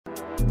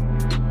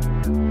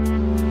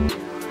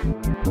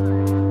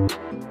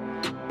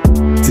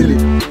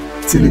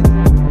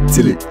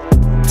Tilly,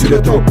 to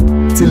the top.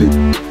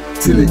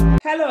 Tilly.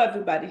 Hello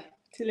everybody,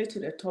 Tilly to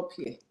the top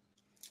here.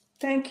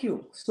 Thank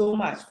you so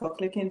much for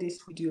clicking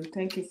this video.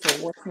 Thank you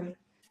for watching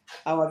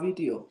our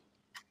video.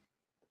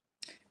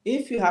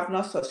 If you have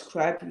not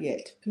subscribed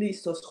yet,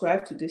 please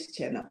subscribe to this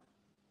channel.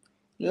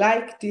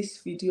 Like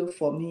this video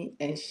for me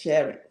and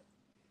share it.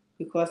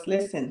 Because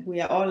listen,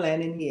 we are all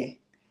learning here.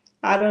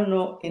 I don't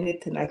know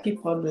anything. I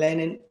keep on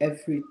learning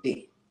every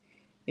day.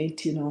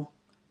 And you know,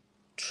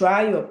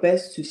 try your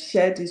best to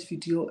share this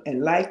video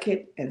and like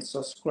it and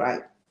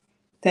subscribe.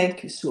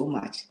 Thank you so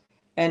much.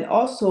 And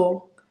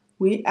also,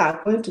 we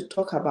are going to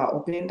talk about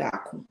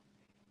Obendaku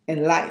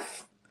and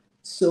life.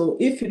 So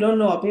if you don't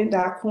know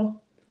Obendaku,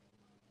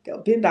 the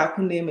Obendaku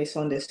name is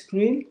on the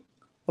screen.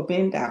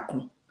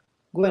 Obendaku.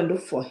 Go and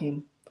look for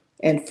him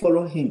and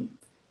follow him.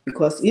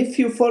 Because if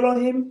you follow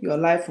him, your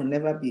life will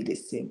never be the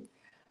same.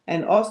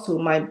 And also,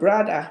 my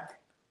brother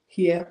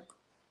here,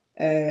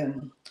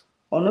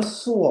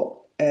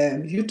 also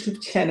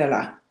YouTube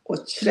channel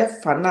or Chile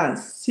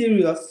Finance,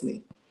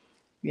 seriously.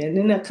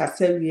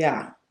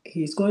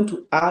 He's going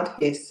to add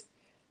his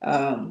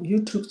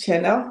YouTube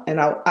channel,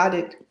 and I'll add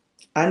it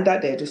under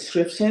the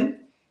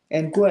description,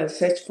 and go and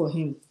search for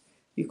him,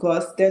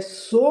 because there's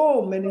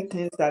so many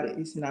things that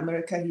is in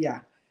America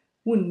here.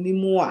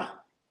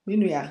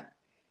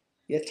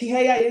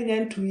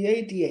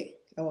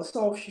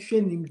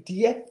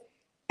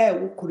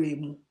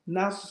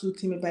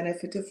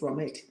 Benefited from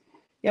it.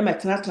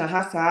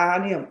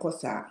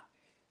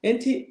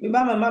 Enti me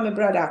ba mama me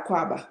brother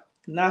akwaba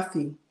na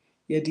afi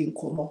ye di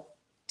nkomo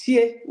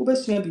tie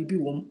ubesua bibi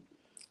wom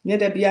nye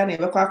da bia na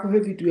ebekwa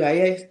akọ video a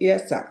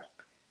yesa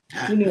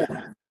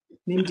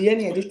nimdie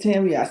na ye de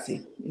ten we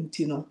ase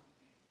nti no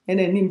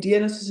ene nimdie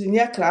no susu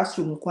nya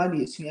classroom kwa na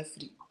yesua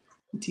free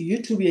nti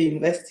YouTube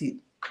university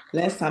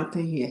learn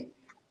something here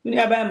uni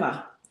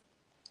abema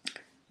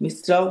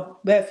Mr.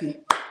 Befi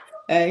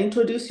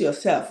introduce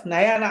yourself na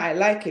ya na I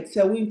like it,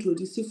 so we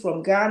introduce you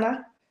from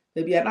Ghana.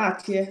 Maybe you're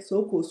not here,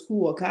 so go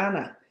school or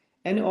Ghana,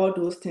 and all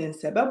those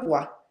things.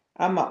 Sebabwa,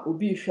 ama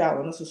ubi share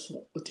on so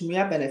to me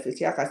a benefit.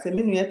 Yaka say,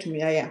 me to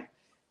me, I am.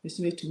 Miss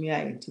to me,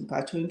 I am.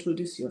 To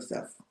introduce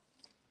yourself.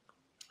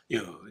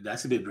 Yo,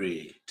 that's a bit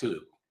brave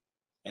too.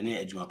 And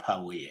then Eduma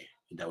Power,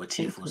 that would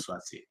take for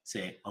Swati.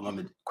 Say, oh,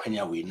 Mamma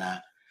Quenya, we now,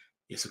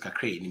 yes, okay,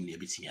 crane in the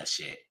bit in your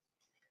share.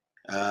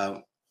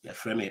 Your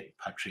friend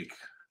Patrick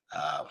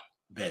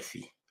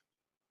Bethy.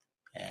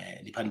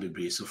 The pan be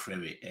brave so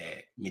free.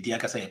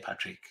 Media say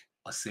Patrick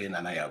or saying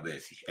Anaya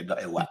Bethy.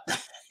 A what?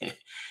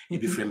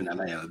 If you frame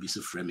Anaya will be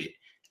so free.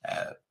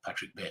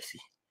 Patrick Bethy.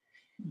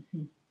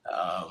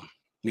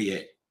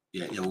 Me,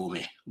 your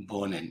woman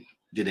born and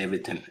did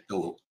everything.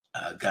 Oh,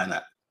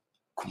 Ghana,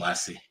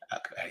 Kumasi,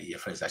 your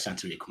friends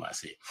Ashanti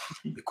Kumasi,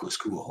 because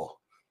school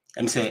hall.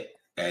 And say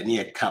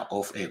near count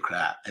off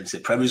aircraft and say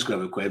primary school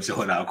requires a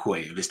whole hour.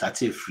 We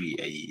started free.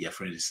 Your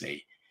friends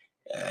say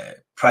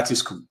practice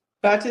school.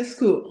 Practice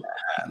school.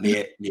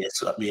 Me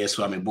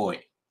swami boy.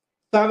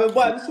 Swami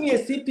boy, I'm a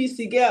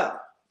CPC girl.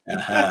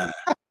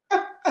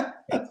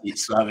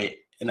 It's swami.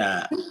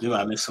 Na me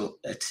ma me so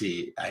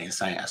eti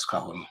ayensan askwa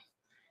ho no.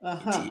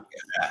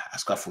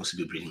 Askwa force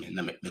be bring me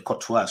na me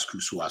koto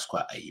school so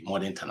askwa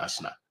modern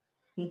international.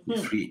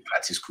 Free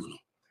practice school no.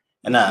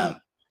 And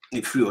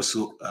if free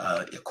also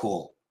a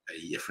call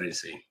your friend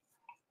saying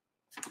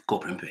go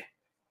prempe.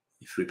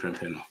 Free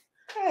prempe no.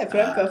 Hey,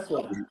 prempe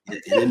for.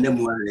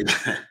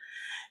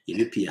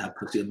 If you have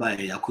put your buy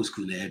a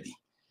school there be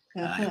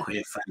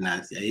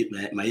finance,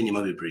 my name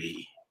will be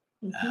brave.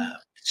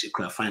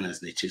 Finance,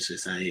 the church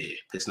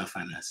personal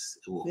finance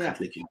or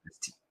Catholic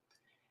University.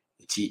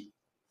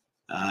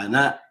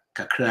 Na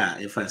kakra,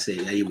 if I say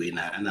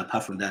and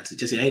apart from that,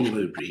 just I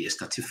never be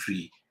started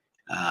free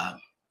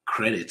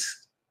credit.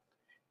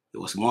 It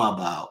was more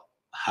about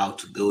how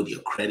to build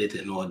your credit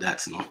and all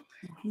that, no.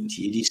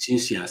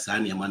 Since you are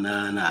signing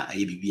manana,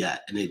 IBB,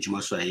 and a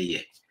Jumaso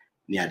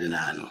near the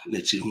nano,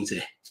 let you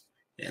say.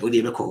 What do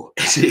you call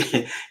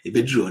it?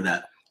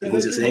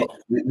 Because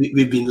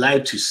we've been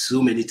lied to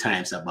so many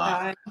times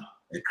about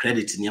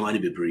credit in Yamani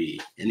Bibri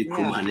and you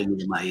come and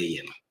in my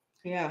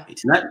yeah.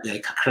 It's not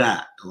like a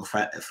crack or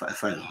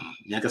I've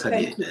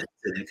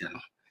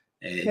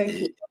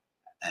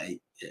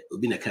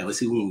been a kind of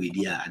seeing with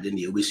you, and then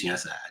the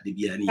obedience the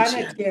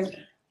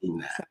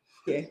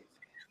yeah.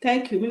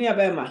 Thank you, Minia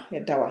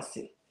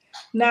Yadawasi.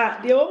 Now,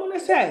 the woman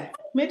say,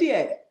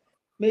 Media.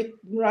 Me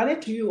run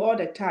it to you all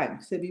the time.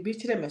 Say, be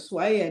beach them as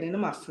why and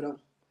my from.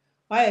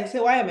 Why I say,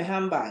 why am a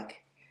handbag?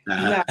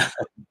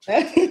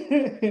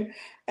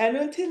 And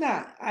until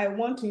I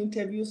want to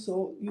interview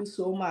you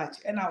so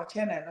much, and our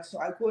channel, so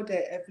I go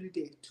there every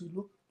day to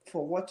look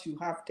for what you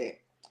have there.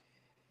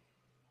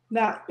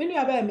 Now, when you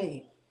are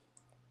me,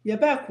 you're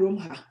back room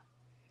ha.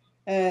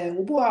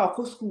 We go our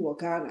school or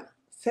Ghana.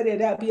 Said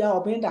that be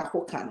our bend a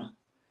hokano.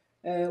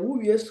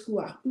 We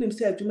school, name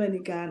said to many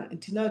Ghana, and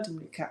Tina to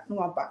make no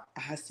about a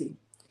hasi.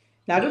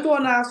 Now, don't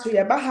want to ask you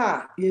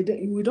about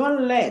we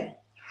don't learn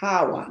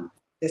how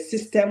the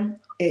system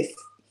is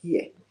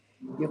here.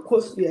 Your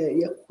course,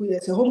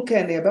 yes, a home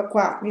care near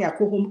Bakwa, near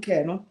home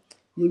care, no.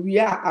 We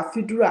are a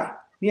fidura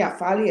near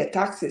Fali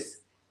taxes.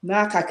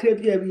 Na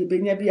Kakrebia, we be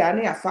near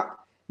fa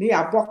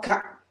near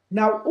Boka.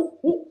 Now,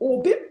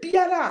 obe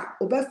biara,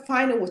 obe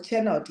find what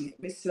channel,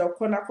 Mr.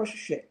 O'Connor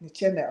Koshe, the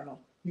channel,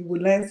 you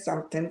will learn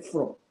something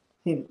from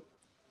him.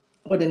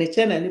 Or the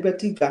channel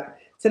liberty back,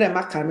 said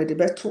I can read the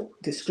better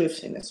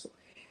description as well.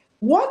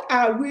 What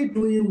are we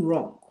doing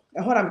wrong?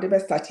 And what I'm the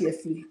best at here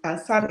free and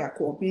sorry I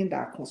call being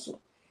that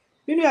console.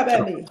 You know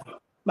about me,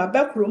 my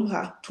backroom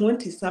had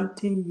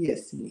 20-something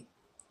years in me.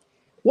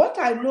 What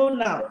I know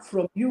now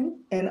from you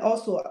and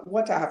also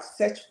what I have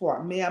searched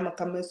for,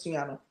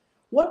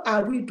 what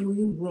are we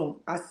doing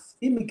wrong as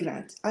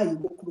immigrants? A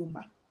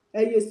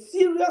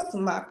serious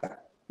matter.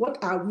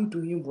 What are we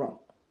doing wrong?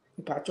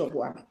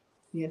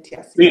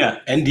 Yeah,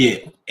 and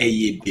the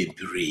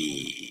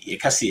baby, you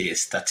can see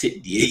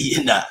started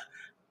the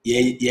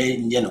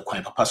no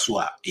quite papa so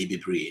a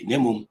baby.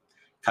 Nemum,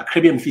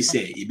 Kakrebian fi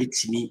say, a bit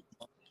to me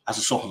as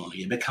a song,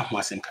 you become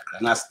once and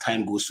kakra. As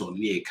time goes on,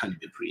 you can't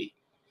be free.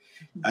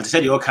 I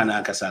said, you can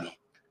Casano.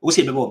 What's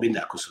a baby been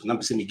that? Because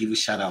number me give you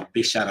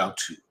big shout out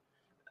to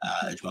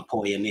my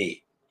poor and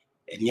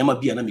Yama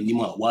be an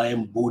minima, why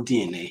I'm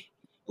boarding a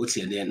what's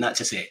it not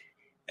to say.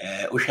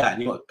 Usha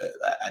ni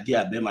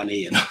adia be mane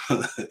ye no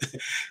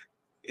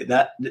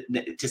that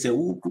to say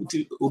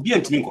obi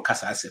antimi ko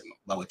kasa asem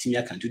ba watimi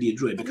aka to dey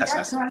draw e be kasa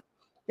asem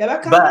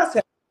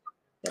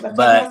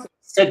but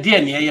said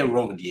there na ye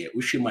wrong there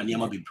uhwe mane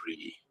ma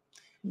bebre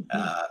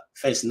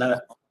first na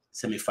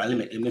se me file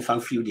me fan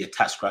feel the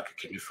tax crack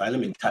me file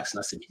me tax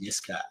na se me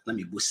yeska na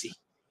me bosi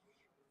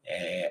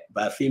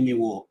but fe me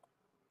wo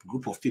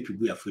group of people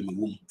we are for me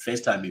wom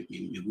first time me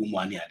wom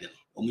ane ade no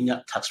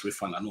omunya tax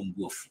refund na no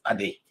mbu of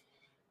ade.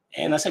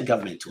 And as a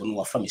government, on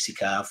our family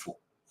sika for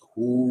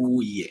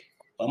whole year,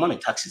 our money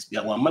taxes be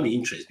our money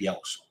interest be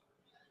also.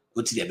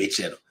 Go to the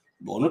beach,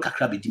 but no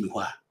kakra be dimi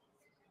wa.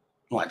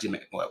 No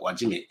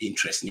ajime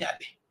interest ni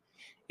ade.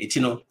 It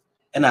you know,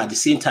 and at the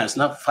same time,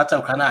 now fata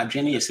kana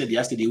adwene said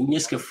yesterday we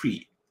need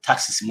free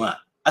taxes ma.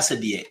 I said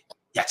the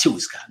ya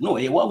chiwiska. No,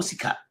 e wa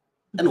usika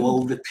and we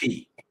will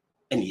pay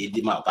and ye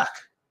dem back.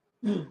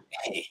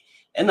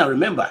 And I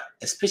remember,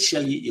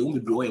 especially you will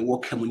be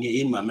work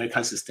community in my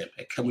American system,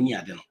 a community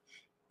ade no.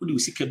 Would you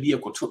see Kabia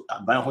Koto,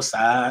 a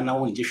Banhosa,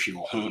 now on Jeffrey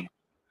or home?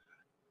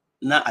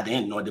 Now at the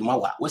end, no, the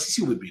Mawa, what's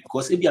he will be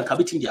because if you are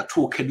cabiting their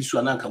two Kabisu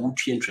and Anka would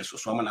interest or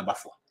Swaman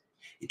Abafo.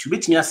 It will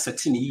be me as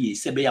certain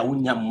years, say, I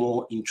wouldn't have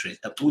more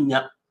interest, a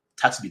punya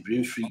tax be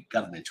brain free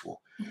government war.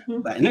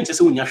 But not just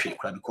when you're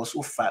because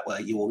so far,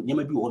 you will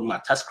never be on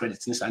my tax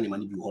credits in any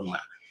money be on my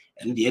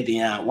and the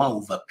idea one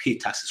overpay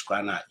taxes,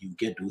 you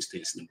get those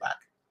things in the back.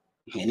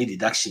 Any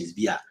deductions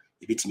via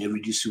a bit may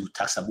reduce you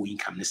taxable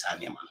income this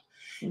annual.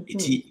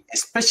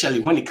 Especially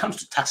when it comes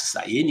to taxes,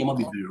 you might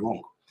be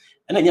wrong.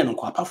 And then,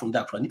 apart from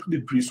that, you probably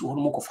breeze or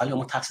more file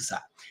on taxes.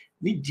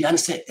 Need the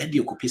answer,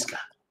 Eddie Copisca,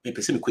 a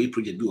person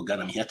project do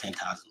Ghana here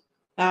 10,000.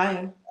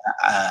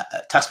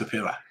 Tax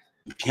preparer,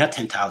 here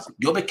 10,000.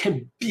 The other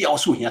can be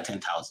also here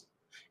 10,000.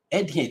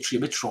 Eddie tree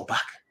throw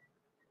back.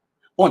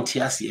 On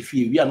TRC, if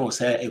we are not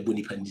say a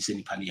bonny penny,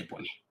 any penny a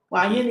bonny.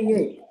 Why,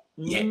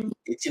 yeah,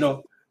 it's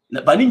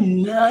but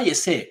now you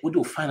say we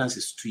do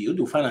finances to you,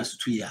 do finance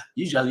to you.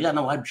 Usually, I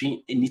know I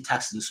drink any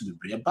tax in the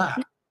bread bar.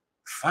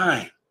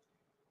 Fine.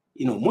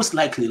 You know, most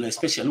likely,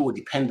 especially with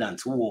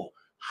dependent or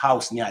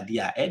house near the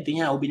air,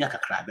 will be like a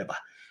crab.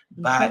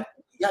 But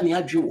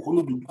Yanni, drink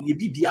you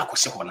be a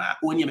cosona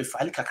when you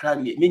file a crab,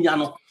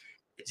 Miniano,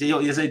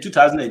 you say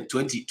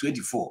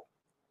 2024.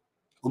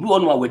 We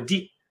on what we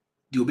did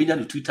the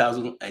obedience to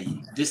 2000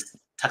 this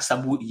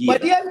taxable year.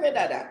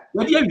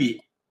 What do you mean?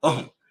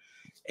 Oh.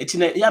 It's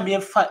in a me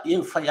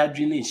fire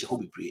drainage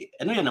hobby pray.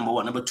 And no number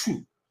one, number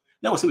two.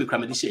 Now was we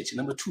cram the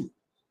number two.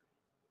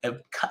 A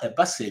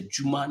bus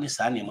Juma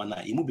Nisani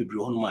mana, you be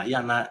brought my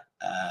yana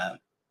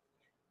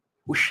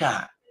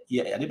Usha,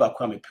 yeah, I never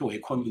come a poor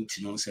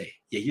community no say,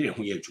 ye hear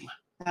who ye Juma.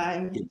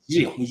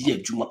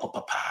 Ye Juma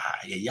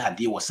papa, ya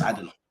dear was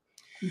sudden.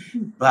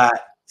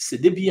 But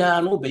Sedibia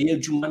no be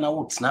Juma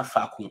now, it's not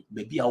facum,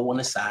 baby I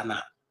want a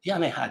sana.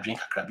 Yana had drink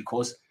a crab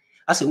because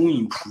as a we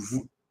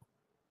improve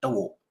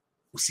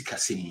Usika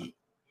same.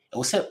 I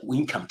will say we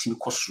income team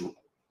cost through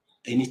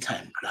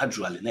anytime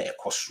gradually na a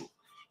cost through.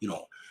 You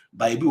know,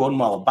 by be one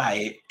more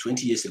buy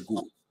 20 years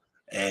ago.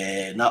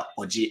 Now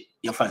oje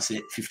your fan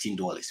say $15.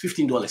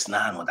 $15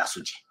 now no that's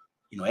oje.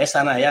 You know,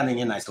 esana ya na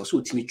nice also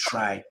to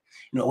try.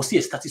 You know, I see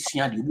a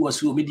statistician the was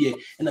so media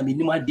and I mean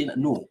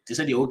no. They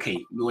said okay,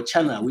 your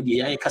channel with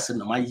the custom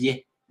na my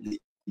ye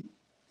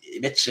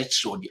let's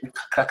show the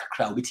crack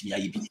with me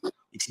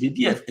it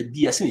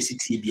be a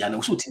 60 be and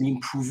also to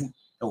improve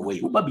away.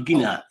 Uba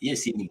beginner,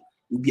 yes, it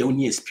will be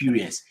only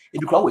experience. It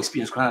be quite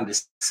experience around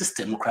the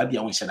system, crabby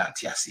on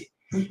Shadantiasi.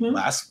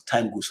 But as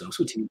time goes on,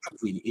 so to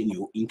improve in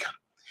your income.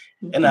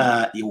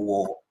 And you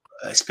will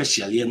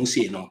especially, and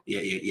say no,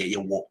 you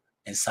walk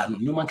and some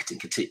new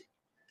marketing.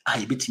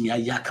 I bet me,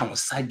 I can't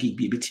side gig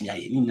be betting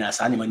me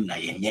as animal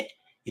in yet.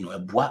 you know, a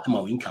boa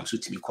amount of income so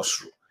to me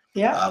cost.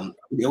 Yeah.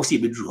 They also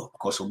be draw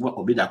because of what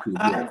obey that will be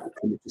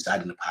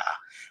side in the power.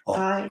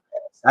 Oh,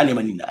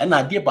 and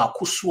I did about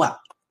Kuswa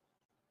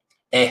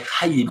a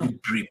high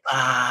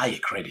be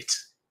credit.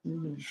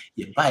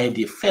 You buy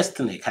the first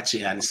thing they catch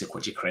you and say,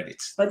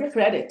 credit. But the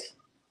credit.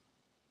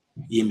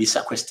 You miss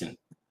a question.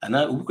 And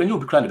now when you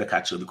be crying the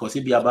catcher because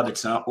it be about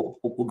it now,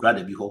 or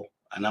brother be whole,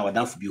 and now I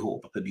down for be whole,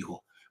 papa be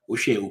whole. We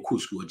share your cool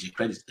school,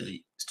 credit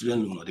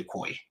student loan or the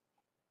coy.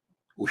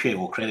 We share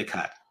your credit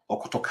card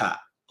or koto car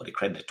or the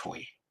credit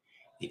toy.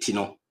 It's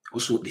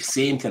also the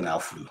same thing now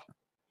for you.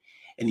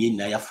 And you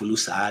know, you follow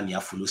sa.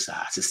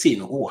 It's the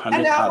same. Oh,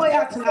 100,000.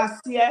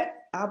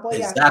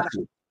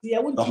 Exactly. Yeah,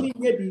 I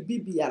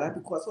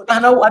because I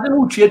don't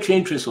know who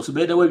interest or so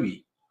better way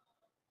we.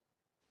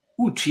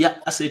 Who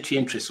I say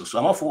interest so.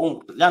 I'm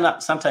for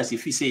sometimes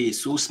if you say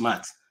it's so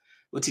smart,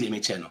 what did they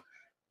make channel?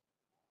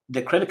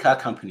 The credit card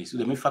companies,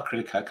 the Mifa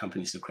credit card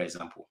companies, for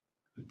example,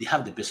 they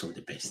have the best of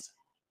the best.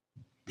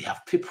 They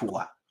have people who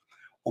are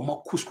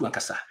more kusku and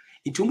kasa.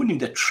 It's only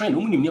the trend,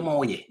 only near my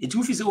way. It's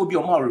if you will be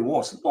more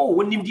rewards. No,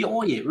 when the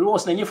oil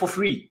rewards and for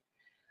free.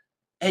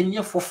 And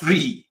you're for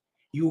free.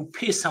 You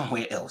pay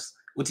somewhere else.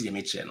 What did they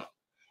make channel?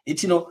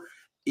 It's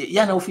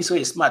yeah, officer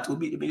is smart.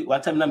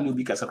 One time now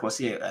because across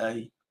here,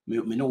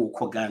 me no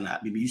call Ghana,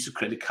 maybe use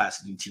credit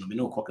cards, me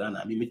no call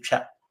Ghana, maybe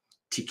chat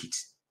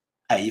tickets.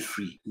 Are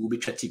free? We'll be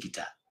chat ticket.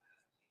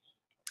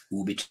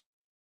 Will be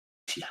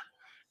here.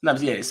 Now,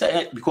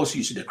 because you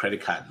use the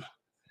credit card,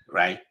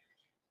 right?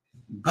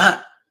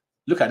 But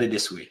look at it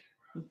this way.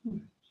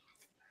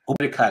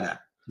 Credit card,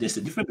 there's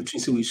a difference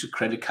between say we use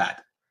credit card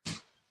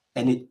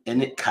and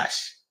it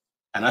cash,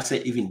 and I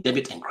say even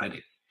debit and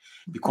credit.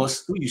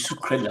 Because when you use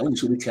credit, when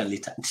you use return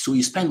later, so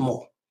you spend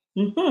more.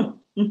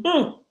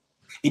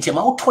 It's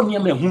about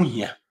 20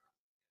 here.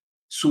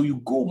 So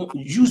you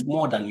use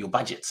more than your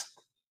budget.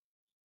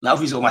 Now,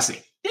 if you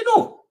say, they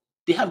know.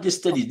 They have this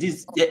study.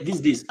 These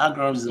days,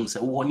 algorithms say,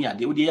 1 year,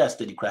 they are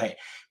study cry.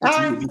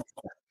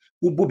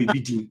 Who will be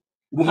bidding?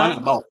 Who man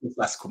about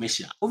class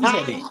commercial?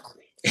 Obviously,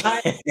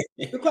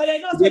 because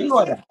they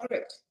know that.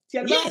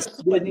 Yes,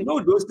 they know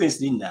those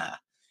things in there.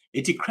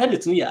 It's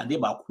credit me. They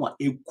about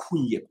a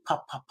queen,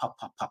 papa.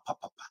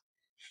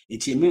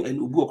 It's a mean and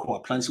Ubu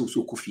or plans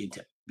also coffee in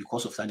them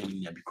because of that.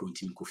 Be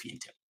continuing coffee in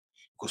them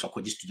because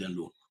of this student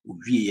loan.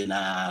 We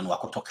na no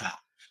akotoka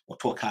or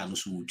talk no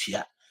so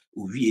chia.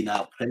 We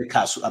na credit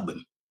card so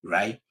album,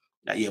 right?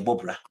 Na ye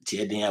bobra.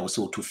 Tie den I was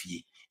so to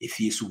fee. If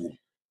he so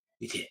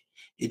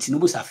it's no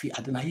safi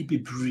adana ye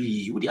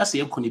bebre. Would you say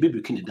you be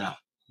breaking it down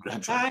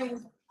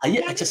gradually?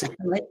 I just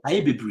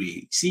I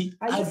be see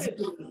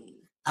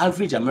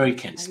average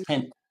Americans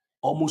spend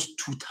almost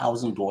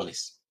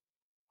 $2,000,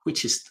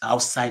 which is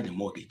outside the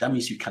mortgage. That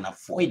means you can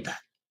avoid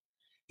that.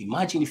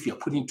 Imagine if you're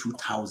putting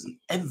 $2,000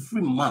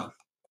 every month.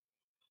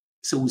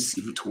 So we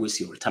save it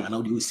towards your retirement.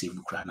 How do you save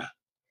the krana?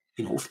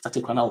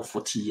 Started krana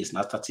 40 years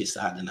now. 30 years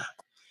now.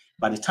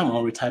 By the time I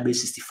retire by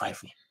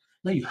 65,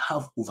 now you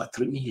have over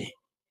 3 million.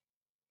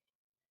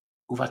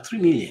 Over 3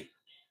 million.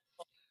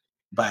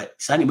 But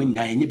Sandy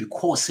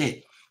because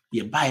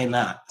you buy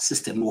a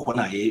system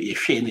you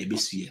share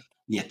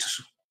near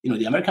to.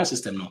 The American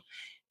system now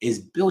is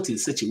built in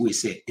such a way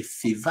say it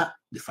favor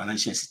the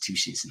financial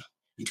institutions.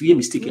 It will be a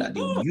mistake that they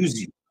will use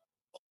you.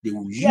 They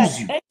will use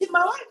you. And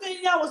my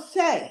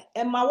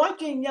one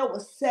thing will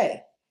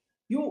say,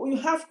 you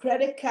have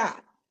credit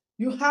card,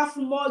 you have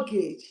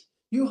mortgage,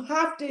 you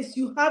have this,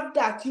 you have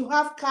that, you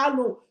have car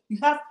loan, you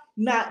have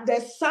now.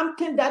 There's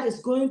something that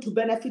is going to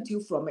benefit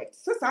you from it.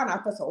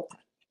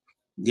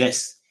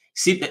 Yes.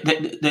 See,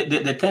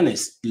 the thing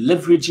is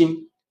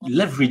leveraging.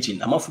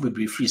 I'm off to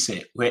be free.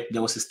 Say where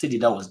there was a study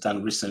that was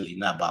done recently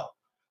now about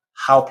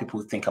how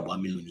people think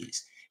about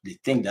millionaires. They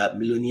think that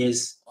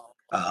millionaires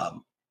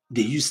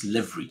they use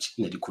leverage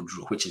in the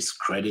kudro, which is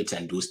credit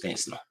and those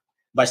things now.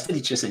 But study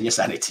just in your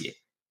sanity.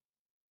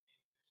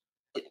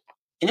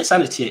 In your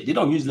sanity, they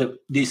don't use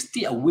they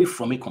stay away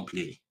from it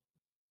completely.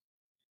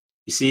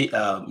 You see,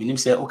 your name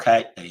say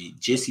okay,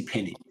 JC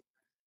Penny,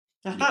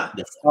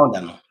 the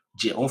founder no,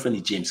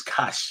 James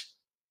Cash.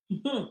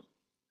 The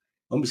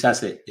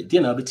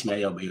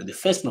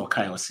first no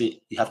kind will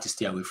say you have to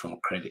stay away from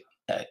credit.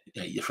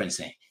 Your friend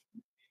saying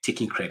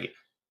taking credit.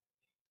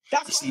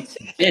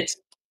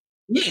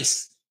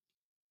 Yes.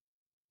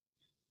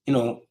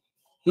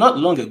 Not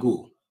long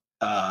ago,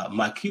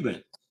 Mark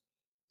Cuban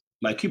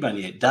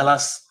here,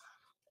 Dallas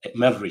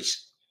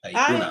Mavericks,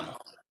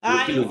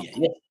 billionaire.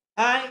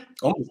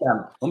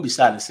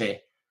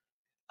 Say,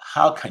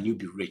 how can you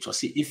be rich? Or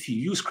see, if you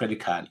use credit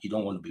card, you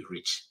don't want to be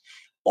rich.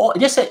 Or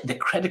just say the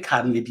credit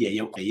card may be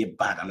a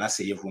bad, and I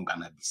say you're wrong.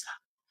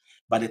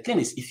 But the thing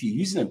is, if you're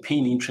using and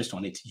paying interest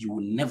on it, you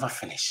will never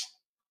finish.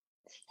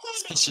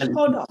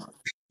 Hold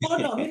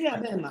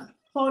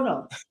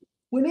on.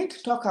 We need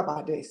to talk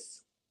about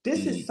this.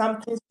 This is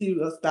something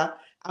serious that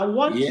I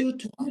want you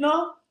to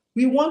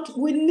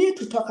we need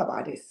to talk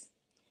about this.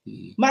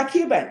 Mark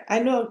Cuban, I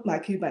know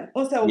Mark Cuban.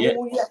 Also,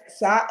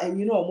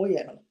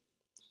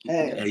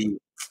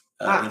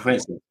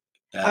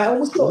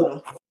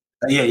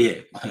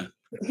 Yeah.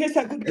 He's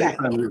a good guy.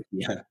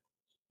 Yeah.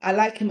 I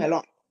like him a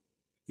lot.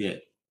 Yeah.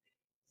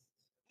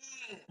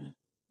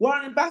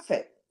 Warren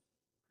Buffett.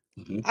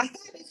 I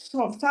heard it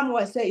from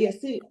somewhere say,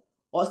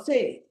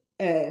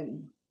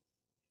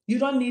 you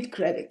don't need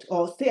credit,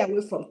 or stay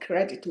away from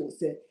credit, or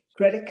say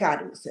credit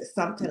card, or say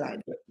something like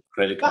that.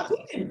 Credit card.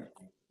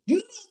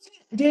 But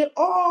they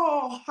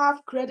all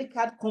have credit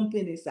card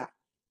companies that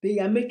they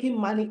are making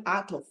money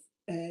out of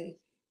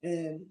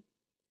people.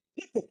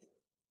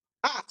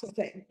 Out of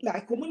it,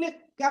 like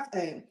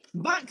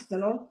banks,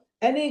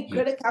 any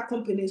credit card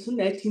companies who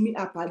let me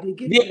up, they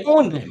give. They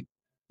own them.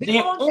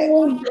 They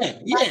own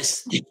them.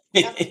 Yes.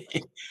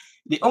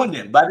 They own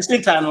them. But at the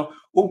same time,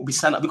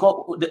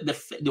 because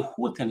the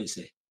whole thing is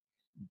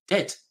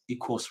debt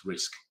equals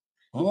risk.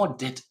 More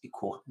debt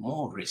equals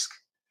more risk.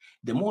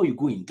 The more you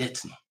go in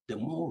debt, the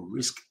more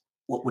risk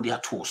what would they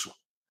are also,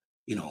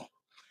 Now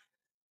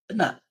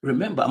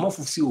remember,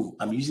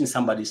 I'm using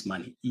somebody's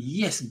money.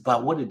 Yes,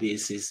 but what it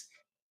is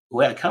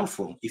where I come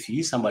from. If you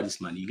use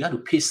somebody's money, you got to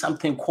pay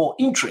something called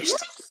interest.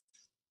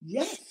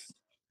 Yes.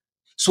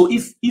 So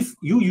if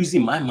you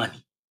using my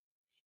money,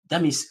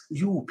 that means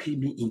you will pay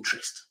me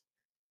interest.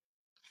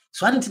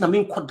 So I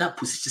didn't quite that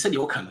position. Said they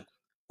own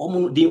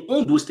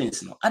those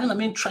things. I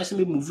didn't try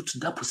to move to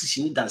that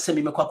position than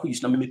send me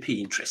use me pay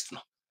interest.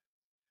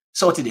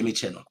 So what did they make?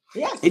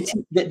 Yes.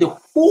 The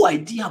whole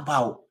idea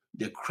about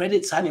the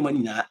credits and money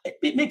now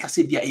make us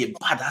say they are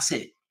bad. I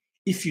say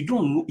if you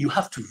don't know, you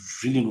have to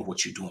really know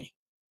what you're doing.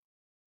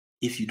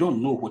 If you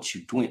don't know what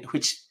you're doing,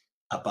 which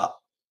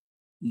about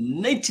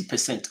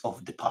 90%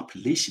 of the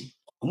population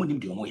when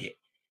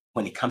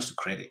it comes to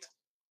credit,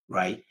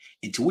 right?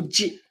 It would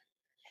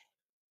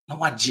now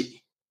what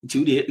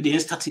they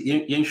start for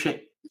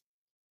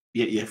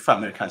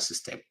American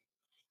system.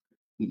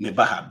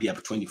 Maybe have be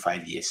up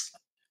 25 years.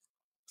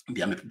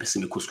 Be a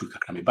person go school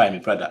kakra. Me buy my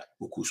brother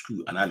go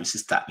school and my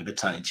sister me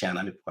better in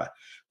China me papa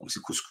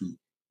go school.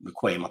 Me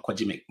call him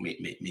me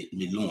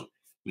loan.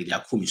 Me dey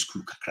akọ me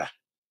school kakra.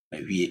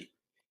 Me wie,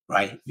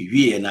 right? Me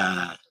wie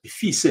na the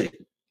fee say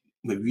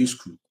me wie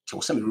school. So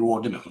was me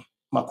reward me ho.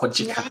 Ma ko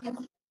jika.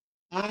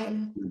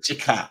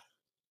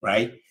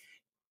 Right?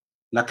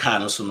 Na car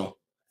no so no.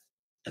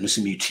 And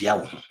so me tua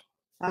wo ho.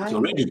 So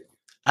already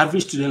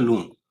average student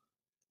loan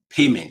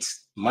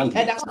payments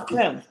monthly.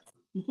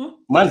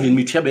 Monthly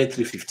me tua be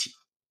 350.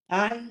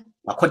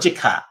 Ma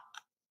car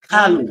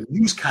loan,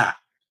 used car.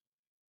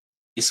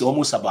 It's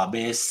almost about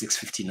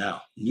 650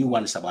 now. New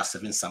one is about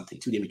 7 something.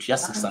 Today me tua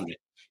 600.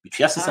 Me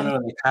tua 600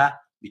 on the car,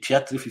 me tua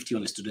 350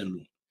 on the student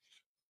loan.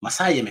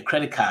 Masaya me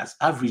credit cards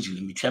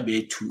averagely me tua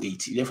be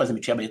 280. Therefore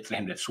me tua be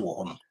 300 so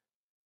on.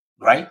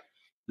 Right?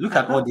 Look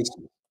at all this.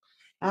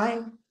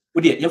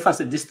 But yeah, you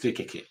say this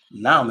 3K.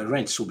 Now my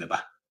rent so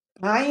beba.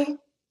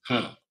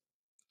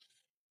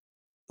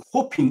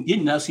 Hoping you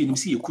now see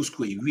you could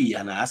school we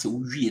and I say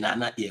we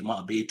na e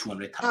ma be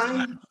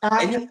 200,000.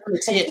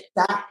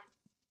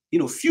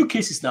 Few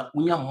cases now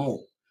we are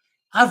more.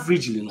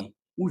 Averagely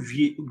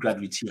we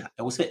graduate here.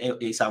 I would say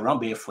it's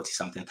around 40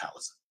 something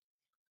thousand.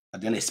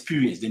 And then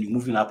experience, then you're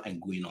moving up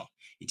and going on.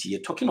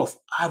 You're talking of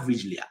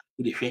averagely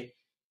with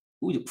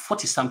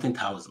 40 something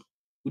thousand,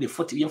 with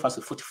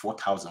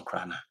 44,000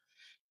 krana.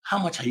 How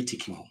much are you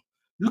taking home?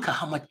 Look at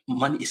how much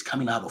money is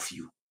coming out of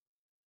you.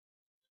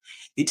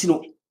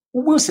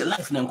 We say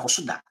life and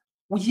that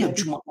we hear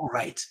all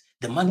right.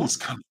 The money is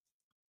coming.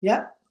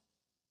 Yeah.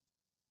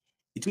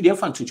 It will be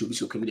fun to be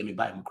so committed me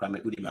buy my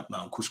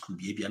uncle school,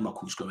 baby, and my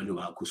uncle school, and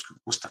my uncle school.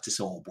 Who started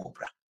to all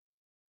Bobra?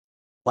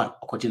 1,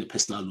 according to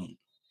personal loan.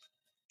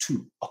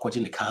 2,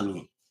 according to car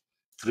loan.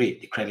 3,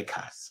 the credit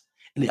cards.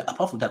 And then,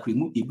 apart from that, we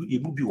move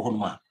on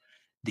one.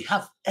 They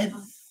have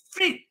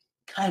every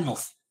kind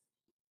of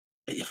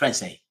your friends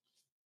say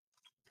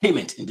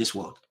payment in this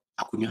world.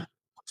 Akunya,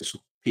 so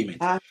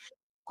payment.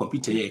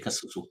 Computer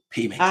so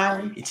payment.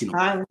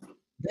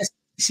 Let's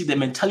see the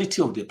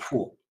mentality of the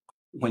poor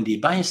when they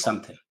buy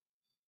something.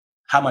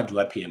 How much do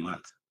I pay a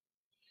month?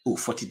 Oh,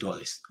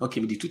 $40. Okay,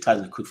 with the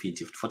 2,000 could fit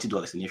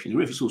 $40. And if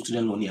you so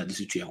student loan here, this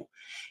is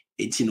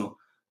it's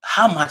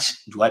how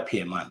much do I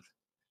pay a month?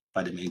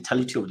 By the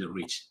mentality of the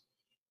rich,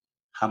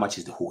 how much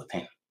is the whole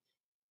thing?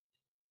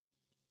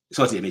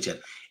 So what they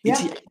mentioned.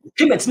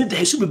 Payments need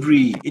to be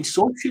brave. It's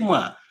so few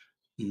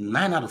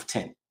 9 out of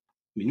 10.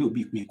 Me know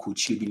be me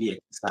coach you be near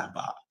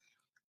about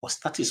or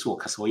status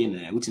work as well,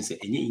 which is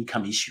any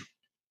income issue.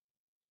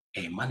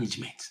 A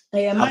management.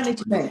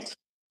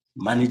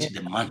 Manage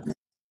the money.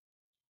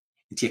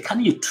 It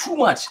can be too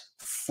much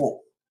for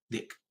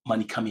the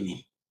money coming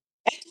in.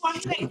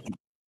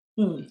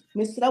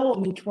 Mr.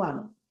 Woman,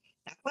 one.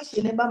 A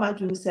question about my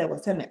dream say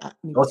was an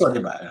also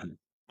about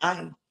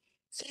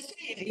say,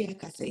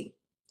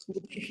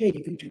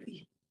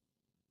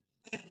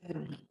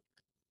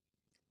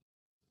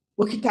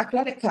 we can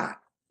credit card.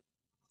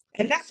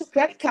 And that's a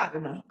credit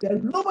card now.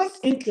 The lowest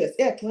interest,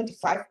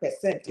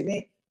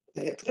 25%,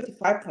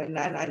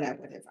 25.99,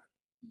 whatever.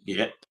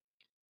 Yeah.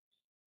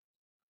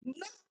 No.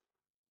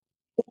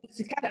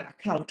 It's got an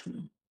account.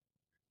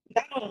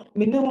 Now,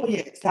 me know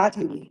yet,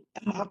 Saturday,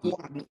 I'm happy.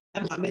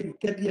 I'm a man,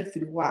 can be a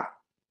free war.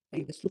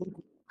 It's so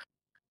good.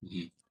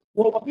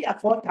 Well, we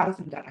have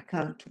 4,000 that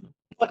account.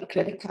 What the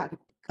credit card?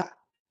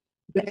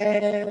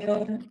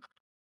 5,000.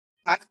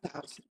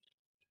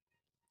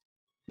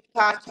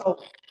 Part of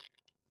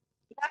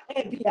that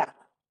area.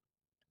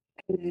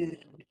 We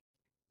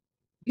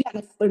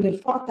are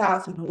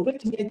 4,000, over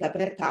to make the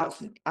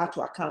 1,000 out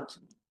to account.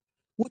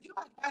 Would you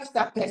advise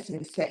that person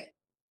and say,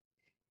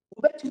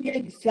 over to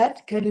make the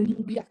set can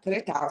be a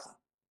 3,000?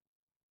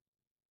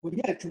 Would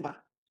you to ma?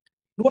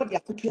 No, they are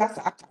put you as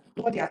a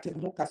no, they are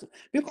taking no castle.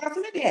 Because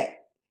in there,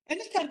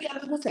 and it can be a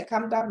little say,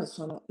 come down, Miss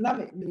Sono, now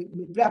me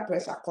blood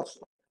pressure cost.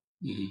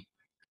 And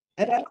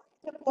I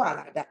people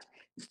like that.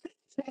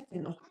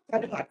 You know, I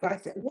don't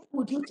advise it. What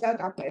would you tell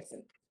that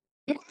person?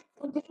 Because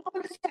they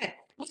always say,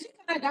 you see,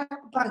 can I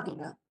bank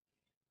now?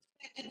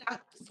 And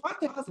at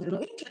 4,000,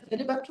 interest, they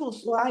never told,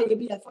 so I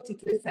be at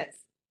 43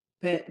 cents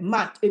per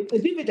month. A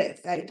dividend,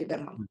 I did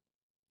them.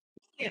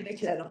 And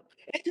then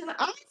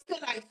I feel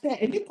like say,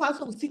 and you pass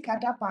on sick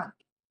at that bank.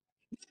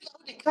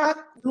 The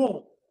car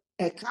loan,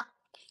 a car.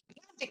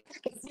 The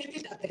car is maybe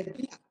that they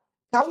be.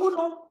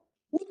 Kauno,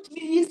 what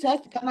me says,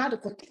 Canada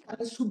could take a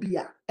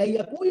subia,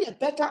 a boy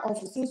better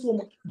officers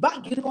woman,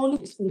 banking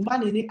only is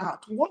money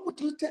out. What would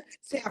you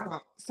say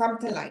about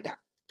something like that?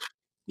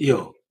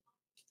 Yo.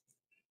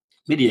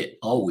 Media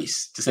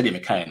always to say the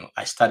mechanic.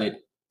 I started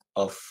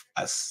off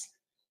as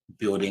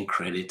building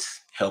credit,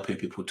 helping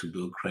people to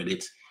build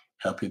credit,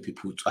 helping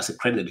people to, as a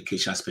credit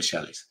education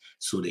specialist.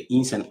 So the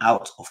ins and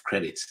outs of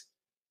credit.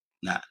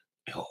 Now,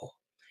 I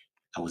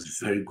was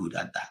very good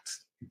at that,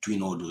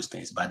 doing all those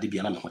things. But the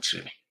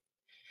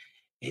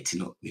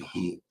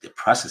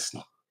process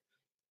no.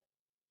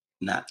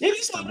 Now,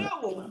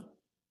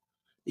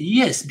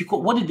 yes,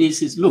 because what it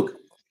is look,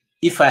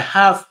 if I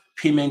have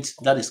payment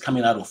that is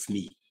coming out of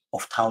me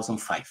of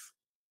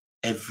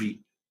 1,500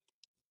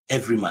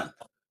 every month,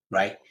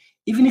 right?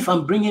 Even if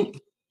I'm bringing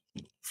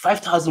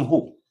 5,000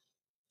 home,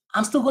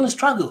 I'm still going to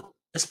struggle,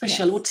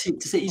 especially what to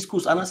say East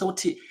Coast and I say what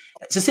to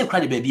say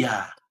credit baby.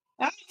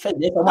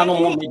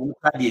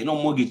 No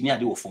mortgage near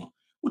the phone.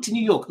 What in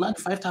New York, not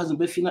 5,000,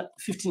 but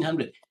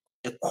 1,500.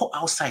 A core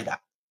outsider,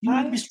 you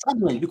will be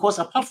struggling because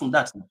apart from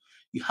that,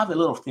 you have a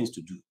lot of things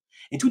to do.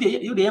 And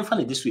today, you the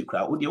infant this week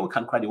crowd, you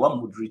can cry the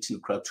one moderating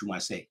crowd to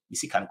myself. You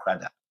see, can cry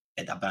that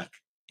at the bank,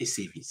 a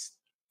savings.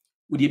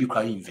 Would you be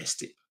crying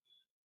invested?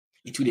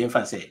 It will the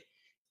infant say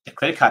the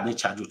credit card they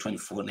charge you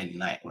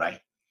 $24.99,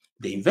 right?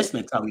 The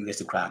investment how we invest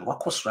the crowd, what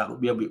cost will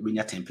be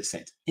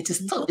 10%.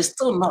 It's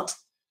still not.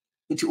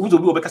 It will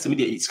be because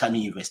it's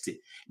coming invested.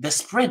 The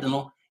spread,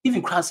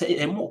 even crowd say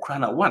a more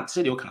crowd at once.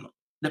 Say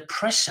the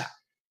pressure.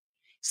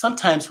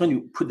 Sometimes when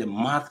you put the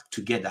math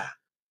together,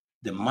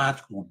 the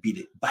math will be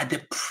there. But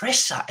the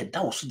pressure and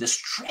also the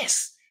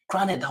stress,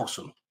 crowd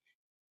also,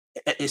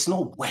 it's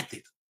not worth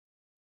it.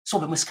 So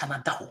we must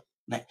Canada.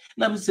 Now,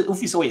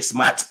 if you say you're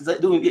smart,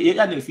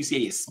 if you say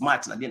you're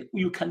smart,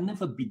 you can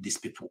never beat these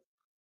people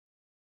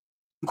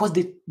because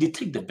they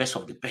take the best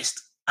of the best.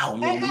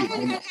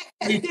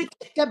 They take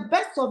the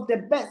best of the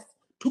best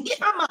to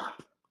come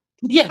up.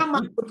 Come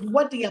up with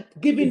what they are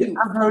giving you.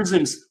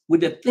 Algorithms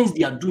with the things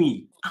they are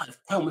doing.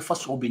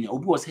 First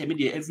was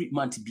every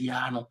month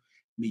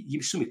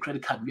you show me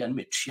credit card and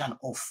me turn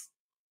off.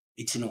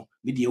 It's they know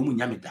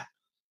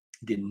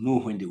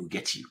when they will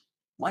get you.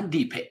 One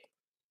day pay.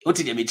 What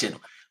did they mention?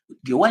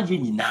 The one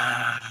you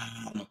now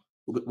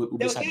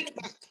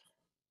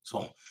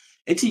so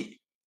it's a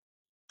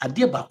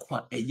dear back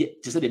one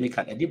to say they make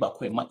a dear back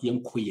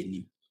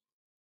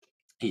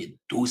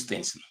those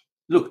things.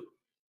 Look,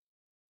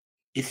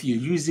 if you're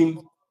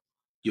using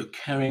your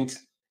current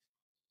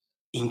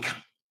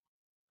income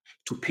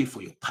to pay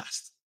for your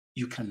past,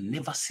 you can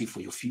never save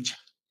for your future.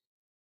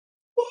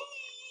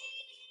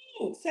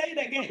 Ooh, say it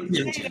again.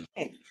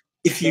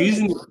 If you're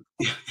using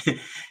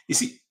you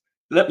see,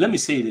 let me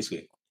say it this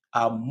way.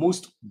 Our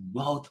most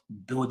wealth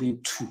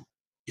building tool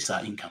is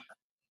our income.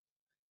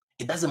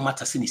 It doesn't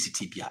matter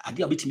city. I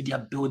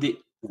did building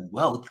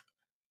wealth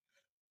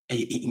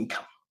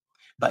income.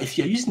 But if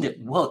you're using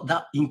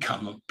that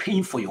income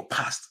paying for your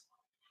past,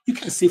 you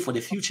can save for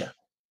the future.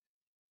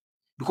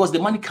 Because the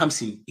money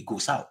comes in, it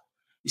goes out.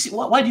 You see,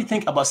 why do you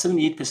think about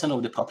 78%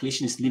 of the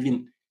population is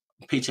living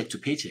paycheck to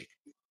paycheck?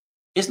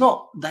 It's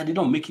not that they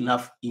don't make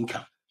enough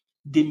income.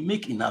 They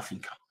make enough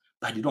income,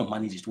 but they don't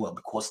manage it well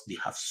because they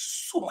have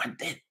so much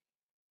debt.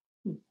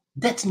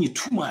 Debt need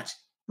too much.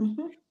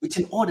 Which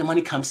in all the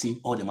money comes in,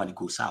 all the money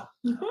goes out.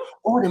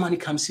 All the money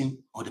comes in,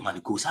 all the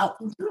money goes out.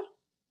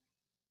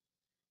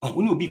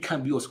 When you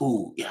become yours,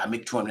 I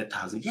make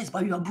 200,000. Yes,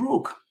 but you are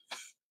broke.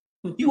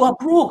 You are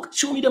broke.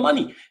 Show me the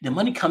money. The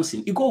money comes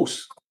in, it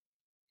goes.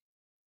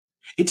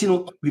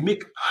 We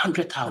make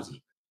 100,000,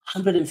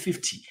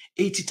 150,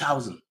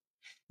 80,000.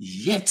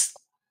 Yet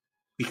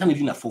we can't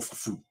even afford for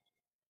food.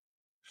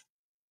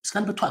 It's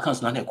kind of 2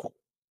 accounts now.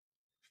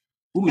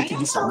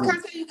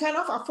 You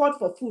cannot afford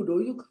for food,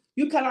 or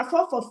you can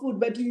afford for food,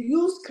 but you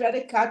use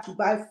credit card to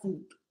buy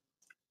food.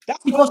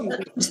 That's because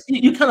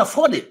you can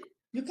afford it.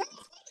 You can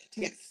afford it,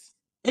 yes.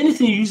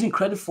 Anything you're using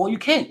credit for, you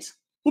can't.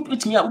 Who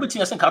put me out on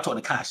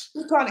the cash?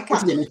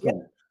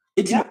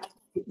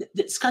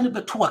 It's kind of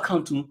a two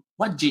account.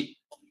 What J?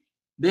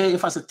 There,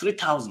 if I said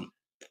 3,000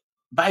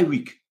 by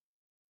week,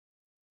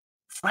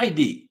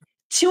 Friday,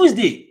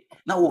 Tuesday.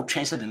 Now we'll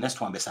transfer the next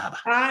one.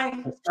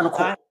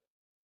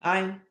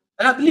 And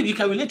I believe you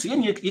can relate to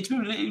it.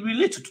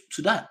 Relate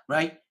to that,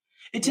 right?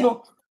 It's you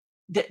know,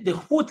 the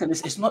whole thing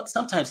is not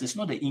sometimes it's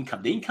not the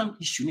income. The income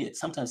issue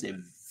sometimes they're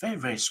very,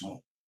 very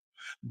small.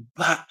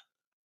 But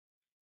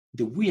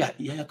the way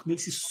our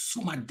community is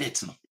so much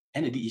debt now,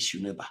 and the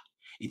issue never.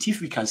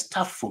 If we can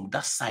start from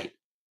that side,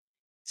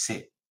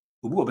 say,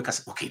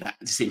 because okay, that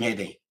say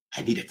me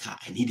I need a car,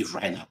 I need it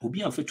right now. We'll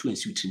be on for 2 and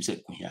 3 teams.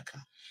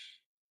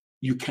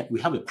 You can. We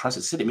have a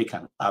process. Say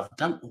I've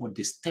done all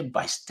this step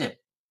by step.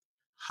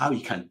 How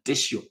you can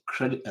dish your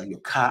credit and your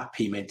car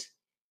payment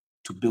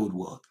to build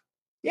wealth.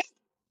 Yeah.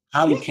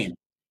 How you can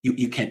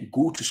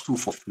go to school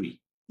for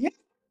free. Yeah.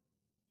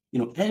 You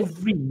know,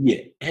 every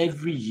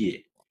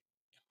year,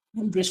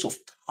 hundreds of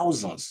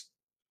thousands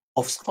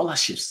of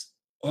scholarships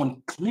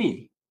on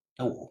claim.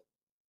 Oh,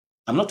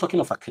 I'm not talking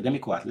of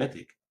academic or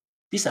athletic.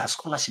 These are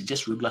scholarships,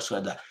 just regular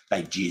scholarship,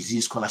 like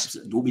Jay-Z scholarships.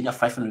 They'll be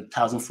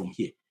 500,000 from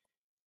here.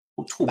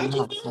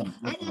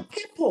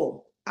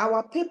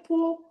 Our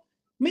people,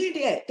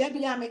 media,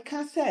 Debbie,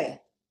 can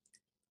say,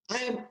 I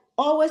am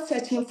always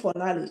searching for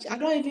knowledge. I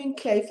don't even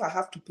care if I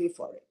have to pay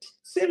for it.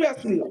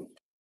 Seriously.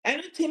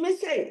 Anything me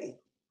say,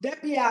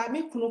 Debbie,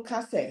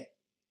 can say,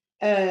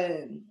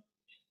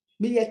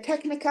 me a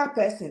technical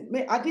person.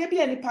 Me, I dare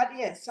be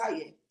anybody and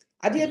say,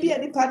 I dare be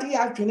anybody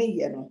actually,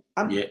 you know.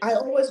 I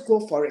always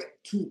go for it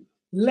to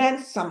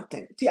learn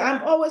something. See,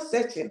 I'm always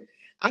searching.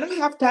 I don't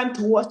have time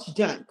to watch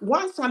junk.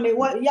 Once I'm a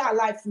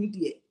life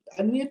video,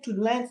 I need to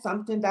learn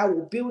something that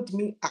will build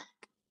me up.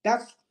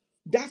 That's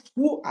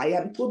who I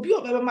am. To be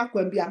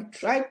I'm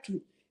trying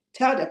to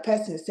tell the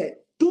person, say,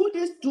 do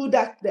this, do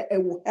that,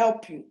 it will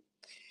help you.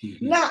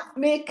 Now,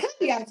 me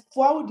can't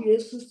forward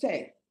years to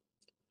say,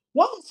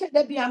 one said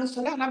that be an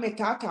solar, and I'm a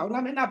tata, and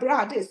I'm in a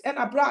bra this, and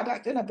a bra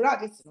that, and a bra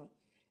this.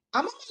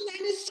 I'm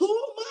learning so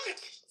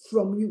much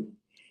from you.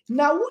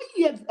 Now,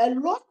 we have a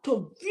lot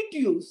of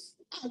videos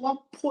I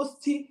want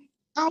posting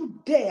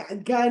out there,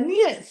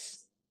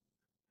 Ghanaians.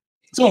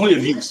 So who the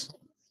views?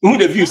 Who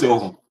the views?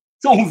 So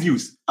who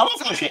views? I'm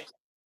not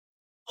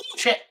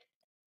share.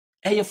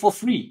 Hey, for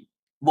free.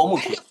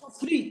 Hey, for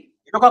free.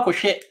 You don't go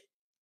share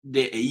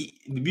the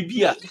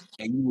BBA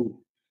and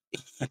you.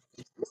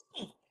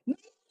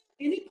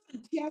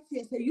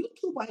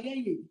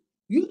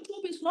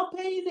 YouTube is not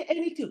paying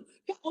anything.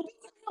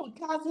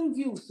 1,000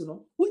 views, you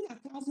know. When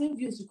 1,000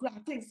 views, you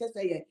could think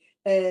say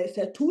 $2,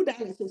 say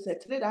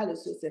 $3,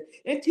 say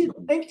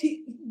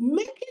making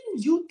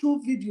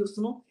YouTube videos,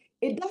 you know,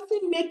 it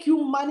doesn't make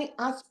you money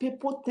as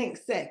people think.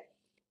 Say,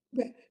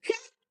 and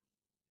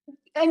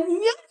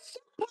yes,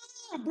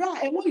 bra,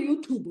 and what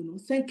YouTube, you know,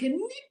 saying can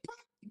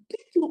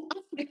people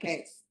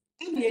Africans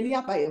and the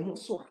nearby and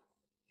so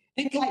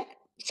and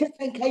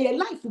your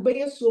life will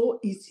be so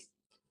easy.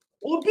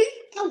 Obi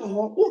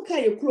awo wo ka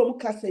ye kuro mu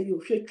kasa ye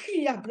hwe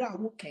twi ya bra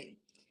wo kan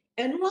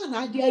eno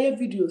na ade aye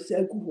videos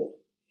agu ho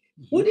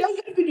wo de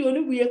aye video ni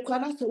wie kwa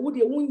na se wo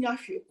de wonya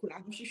hwe kura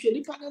no hwehwe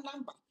nipa ne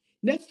number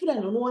na fira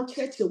no no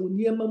cheche wo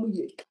niema mu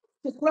ye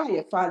se kura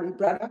ye fale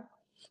brother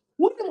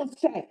wo no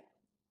say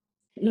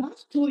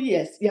last 2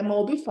 years ye ma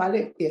obi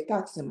fale ye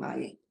tax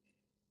maye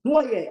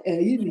no ye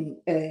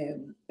yini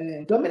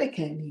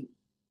Dominican ni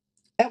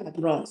e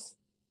bronze.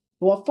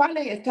 Well,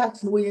 finally, a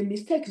tax no way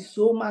mistake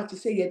so much to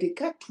say they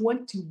got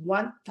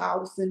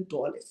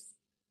 $21,000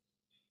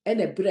 and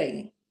a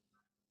brain.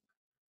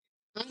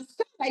 And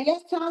so I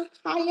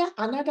hire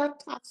another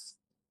tax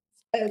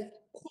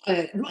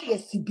lawyer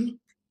CB.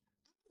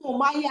 Oh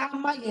my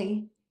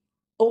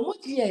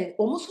almost said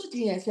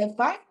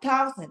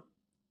 5,000.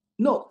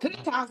 No,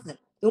 3,000.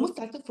 Almost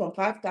started from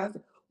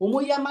 5,000.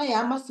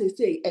 Omoyama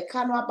say a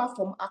canoaba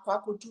from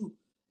Aquaco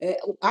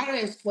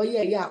RS for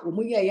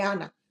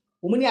yana.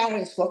 Women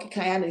RS for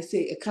Kayana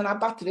say a can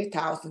about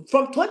 3,000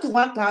 from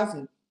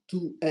 21,000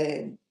 to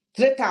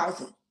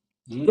 3,000.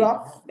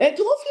 Bro, and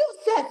to feel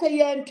set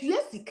a to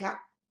Jessica,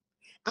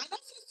 and I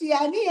see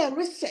I need a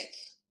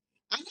research.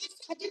 And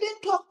I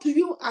didn't talk to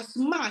you as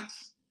much.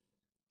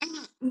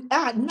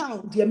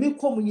 Now, dear me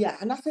come here,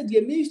 and I said,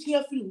 dear me,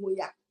 here feel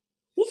where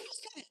who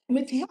said,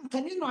 Metia,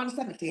 can you not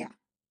understand it?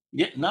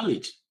 Yeah,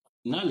 knowledge.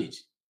 You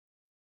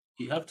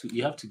have to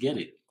get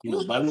it. You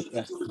know, Bible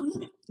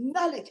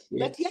knowledge.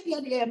 But yet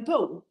the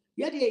empo,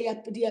 yet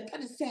the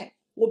pen said,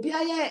 will be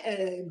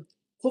a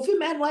coffee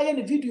man why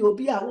any video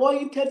be a war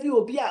interview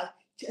or be a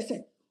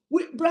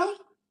with brown.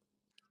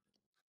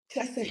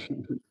 I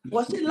said,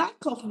 was it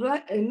lack of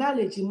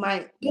knowledge in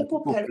my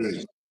people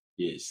perish?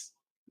 Yes.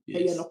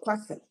 You're not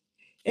question.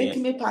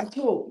 And me part,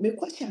 me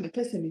question me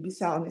person me be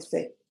sound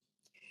say.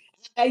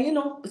 You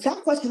know,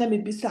 some question me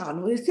be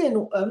sound. We say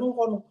no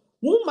one.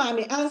 Who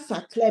mommy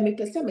answer clear me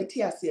person me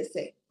tears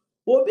say.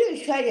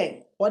 Obi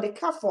sharing or the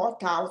car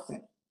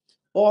 4,000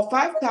 or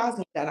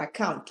 5,000 that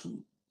account to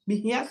me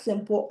here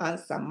simple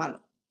answer man.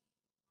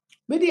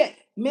 Media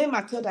me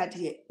Matilda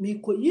dear, me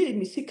could ye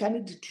me see can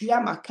it to ya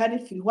my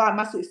canny feel why I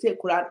must say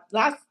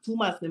last 2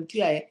 months them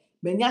to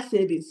many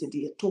savings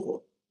dear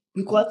to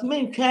because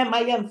men try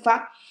my young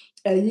fat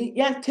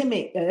young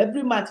Timmy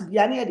every month be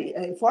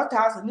near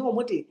 4,000 no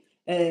more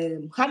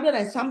 100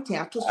 and something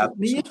at to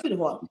me feel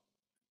one.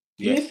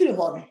 Me feel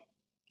one.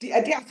 The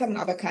idea some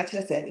other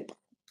catchers any.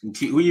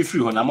 We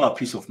free when I'm a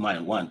peace of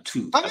mind. 1,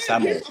 2. That's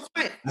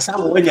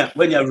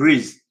when you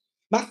raise.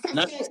 Now,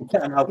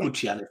 I'll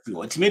put you on the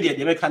floor. It's immediate.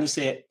 They can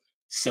say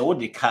what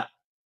they cut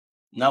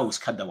now is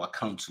cut our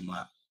account to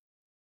ma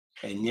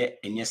and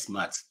yet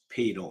smart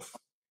paid off.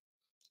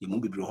 You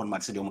won't be broken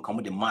much. They will come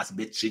with the mass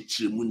bet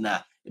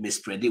muna and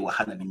spread it. What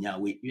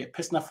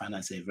personal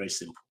finance is very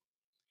simple.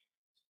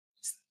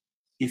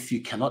 If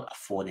you cannot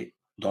afford it,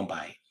 don't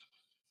buy it.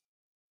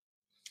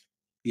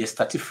 You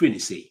start free,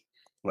 say,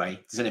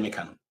 right? So they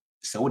can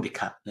say what they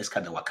cut, let's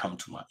cut our account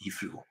to ma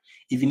if you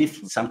even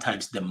if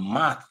sometimes the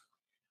math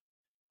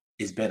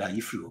is better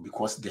if you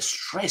because the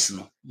stress,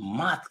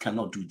 math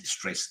cannot do the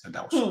stress that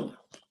also.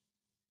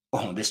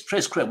 Oh, the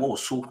stress crab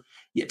also.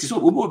 Yet so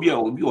we will be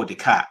the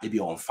car, maybe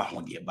on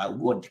farm there, but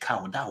we the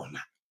car down.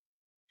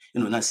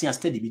 You know, now see a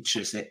steady bit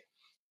say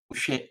we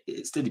share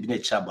steady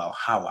bit about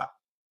how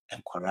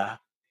and Kora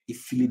if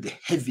feel the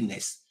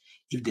heaviness,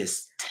 if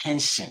there's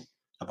tension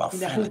about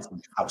finance in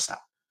the house,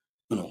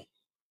 you know,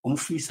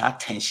 feel that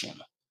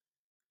tension.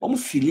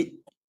 Feel it.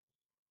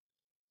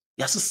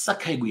 Yes,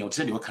 Sakai go out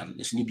you can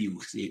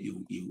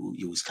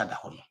you scatter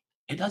honor.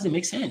 It doesn't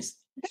make sense.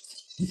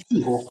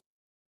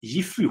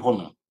 You free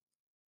honor.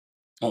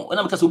 Oh, when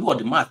I'm because we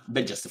the math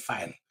be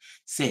justifying.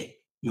 Say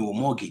your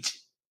mortgage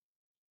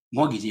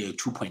is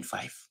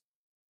 2.5.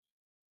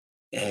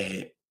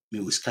 Me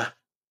uska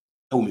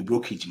or me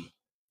brokerage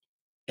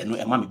and no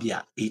amount be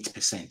at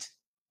 8%.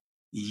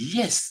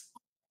 Yes,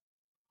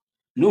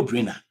 no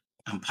brainer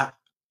and pack.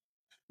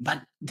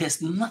 But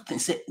there's nothing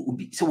say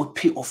we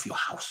pay off your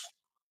house.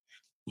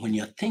 When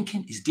you're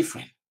thinking is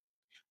different.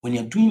 When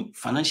you're doing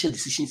financial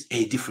decisions,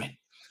 different.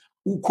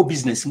 Uko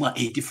business more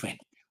different.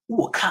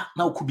 Uko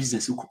now uko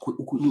business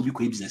uko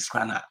business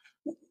krana.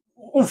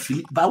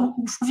 Feel but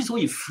feel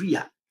you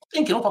freer.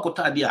 Thinking of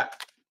akota dia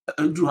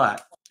do her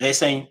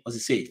saying as I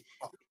say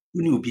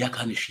uni obi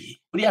aka na hwe.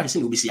 Odi are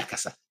saying obi si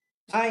akasa.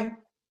 Aye.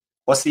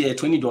 Or say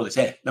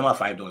 $20 number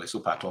 $5 so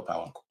per top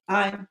pound.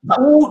 Aye. But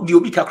who the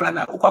obi kakra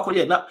na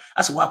ukwakoye na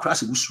as wa kra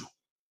se wusu.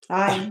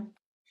 Aye.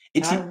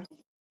 It's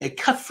a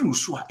careful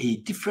so a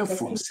different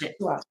from say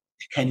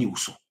can you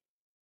so.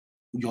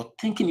 You're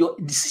thinking your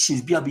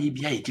decisions be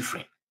a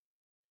different.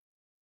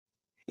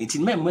 It's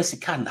in my mercy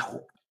can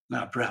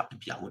now bra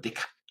be a would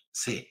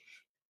say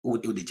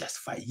what they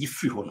justify you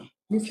free honor.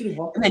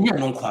 And then you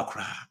don't cry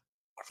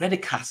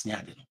credit cards near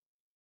them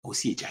or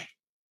see jai.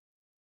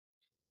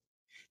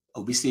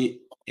 Obi say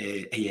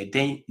a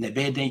day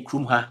never day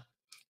krum ha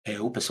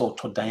opeso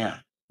to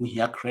dian we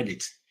hear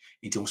credit.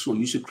 It also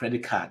use a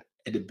credit card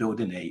at the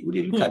building. Would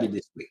you look at it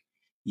this way?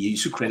 You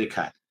use a credit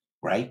card,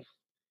 right?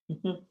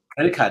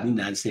 Credit card in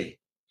and say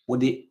what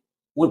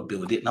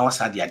build it now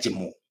I the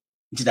ajimo.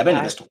 It's the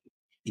best.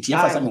 It's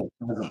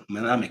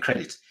my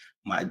credit.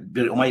 My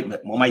bill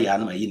my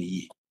yarn my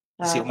yen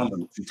say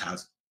 2,000,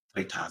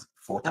 3,000,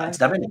 4,000. It's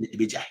the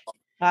big jai.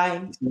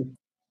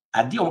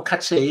 I did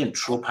catch a and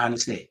trope and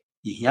say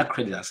you hear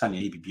credit and son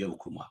be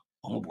okuma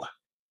omobua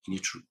in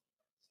it true.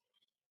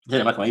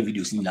 Then I make my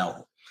videos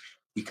now.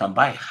 You can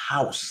buy a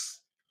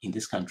house in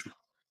this country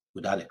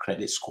without a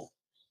credit score.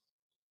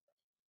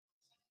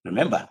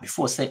 Remember,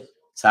 before say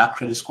our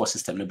credit score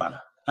system no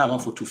banner. Now I'm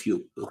for 2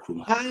 few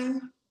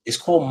okuma. It's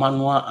called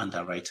manual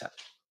underwriter.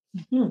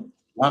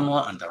 Manual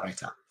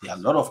underwriter. There are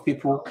a lot of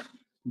people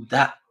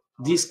that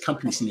these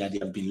companies in there they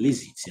have been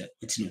lazy.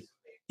 It's new.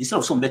 Instead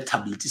of some bad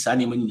tablets, I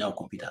need now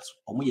computers.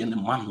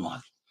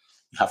 Manual.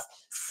 You have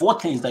 4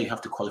 things that you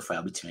have to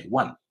qualify between.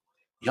 1,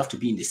 you have to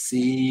be in the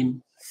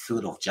same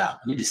field of job.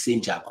 You need the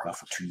same job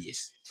for 2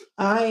 years.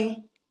 Aye.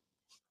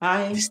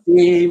 The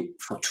same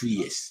for 2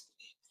 years.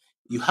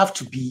 You have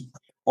to be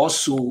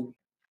also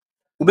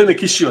make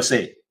sure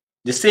say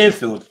the same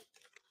field.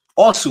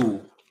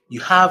 Also,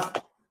 you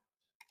have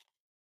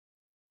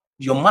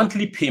your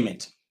monthly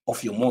payment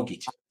of your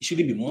mortgage. It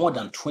shouldn't be more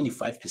than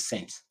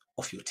 25%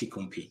 of your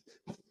take-home pay.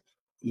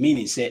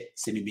 Meaning, say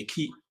maybe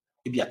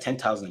a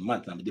 10,000 a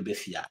month, and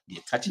the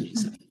attaching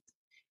yourself.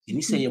 You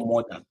need to say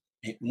more than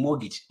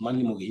mortgage,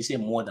 monthly mortgage. You say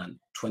more than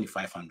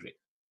 2,500.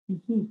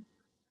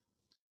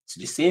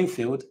 So the same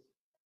field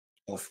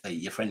of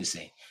your friend is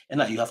saying, and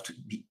now you have to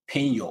be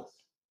paying your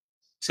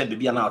say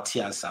baby an out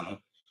here and son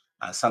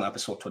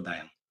episode to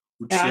die.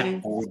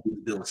 All the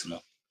bills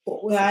no.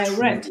 I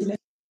rent.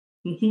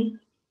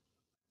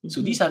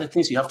 So these are the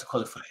things you have to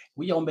qualify.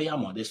 We are on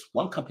Bayamo. There's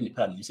one company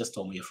plan. You just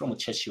told me you're from a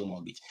Cheshire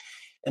mortgage,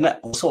 and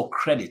also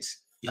credit.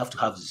 You have to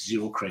have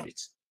 0 credit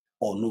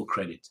or no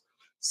credit.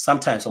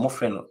 Sometimes some of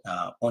friends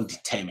are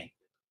undetermined.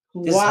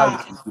 This is how you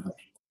can do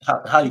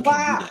that. How you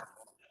can do that.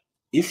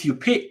 If you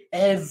pay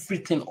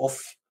everything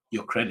off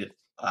your credit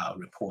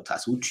report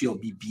as what your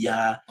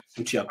BBR,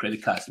 what your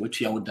credit cards, what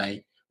your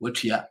die,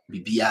 what your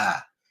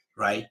BBR,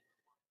 right?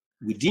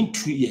 Within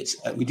 2 years,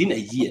 within a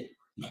year,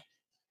 no.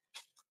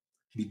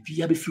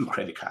 Be free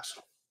credit cards.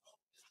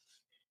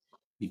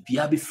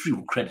 Be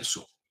free credit.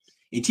 So,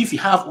 if you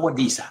have all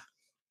these,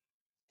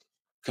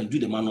 can do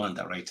the manual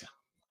underwriter.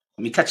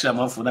 Me catch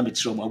them for them.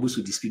 It's my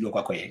with the speed of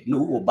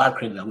no bad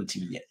credit. I won't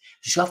you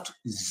should have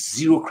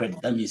zero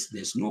credit. That means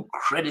there's no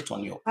credit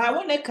on your. I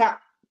want a car.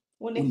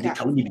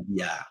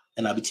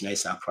 And I'll be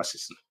nice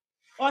process.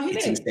 Oh,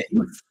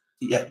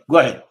 yeah, go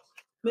ahead.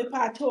 Me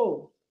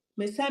pato,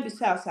 me send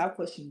besides our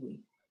question we.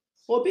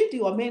 Obi di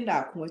omenda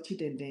akwachi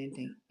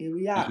den.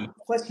 We are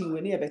question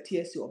we near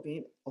BTS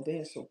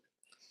obey so.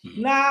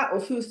 Na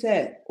ofi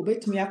say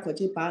obetimi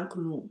akwaje bank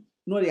loan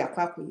no dey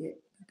akwakoye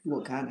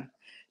wo Ghana.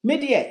 Me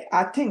dey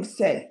I think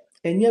say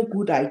enye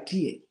good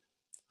idea.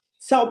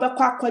 So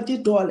obekwa akwaje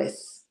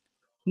dollars.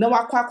 Na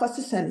wakwa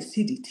akwasisa ne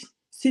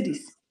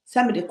cities.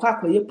 Some de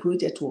kwakoye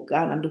project wo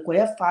Ghana and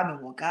koye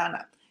farming wo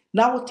Ghana.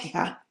 Na wote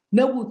ha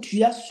na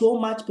wotua so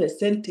much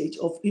percentage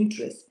of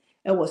interest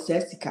e was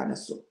sika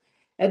so.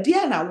 A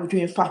dear now would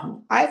you fa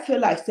I feel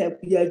like say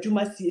we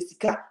Juma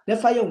sika the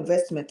fire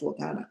investment wo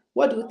Ghana.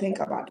 What do you think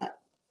about that?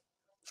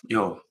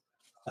 Yo,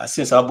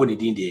 since our body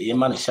did the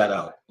man shout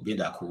out be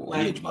that cool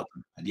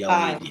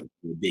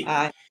big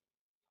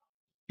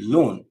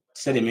loan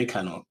said the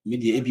mechano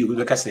media AB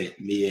we say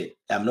me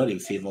I'm not in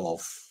favor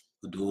of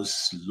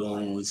those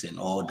loans and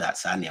all that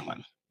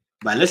man.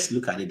 But let's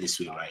look at it this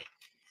way, right?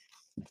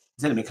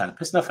 Said the mechano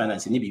personal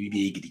finance need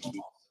be gidi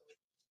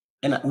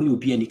and only will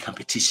be any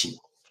competition.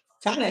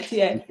 Chana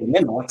here.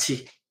 Then what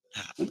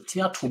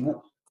tia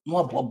tubu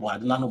no bobo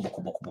na no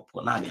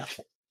boko na dia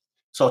fo.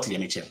 So to the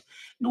MHM.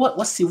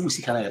 What civil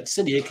Canada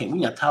said you can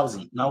win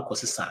 1,000 now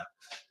cost sa.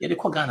 Yeah, the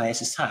Ghana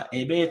is sa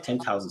a be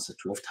 10,000 to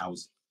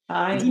 12,000.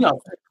 I do now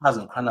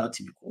 5,000 crown out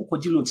to be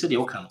Kojilo said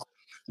you can.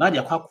 Now they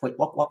are quite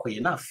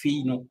na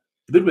fee no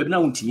the baby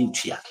now won't mean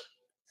tia.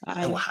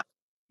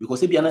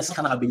 Because if you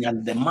understand have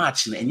been the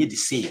match and you the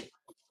same.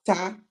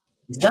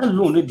 That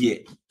loan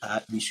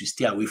we should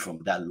stay away from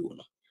that loan.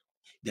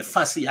 The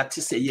first you have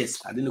to say yes,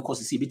 I didn't cause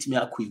to see bit me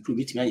a quick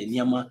bit me a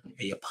near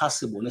a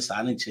possible ness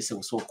and chase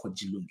was so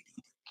Kojilo.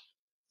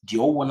 The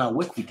old one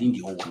work within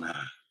the old one,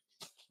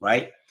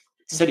 right?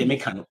 So they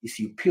make if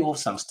you pay off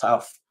some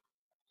stuff,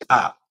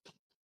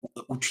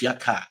 which your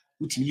car,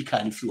 which you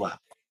can if you are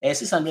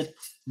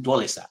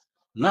 $600.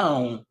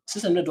 Now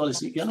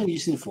 $600 you're not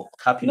using for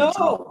capping.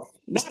 No,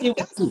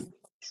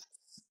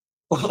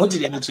 what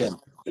did I mention?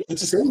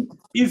 It's say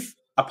if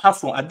apart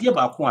from a dear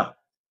back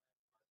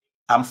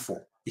I'm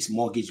for is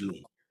mortgage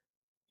loan.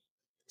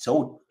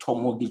 So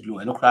mortgage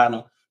loan, no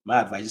crown.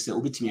 My advice is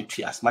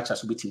say as much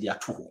as we there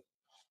too.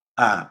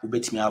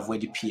 Ubet me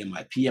avoid the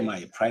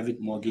PMI, private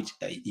mortgage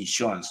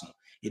insurance.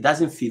 It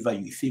doesn't favor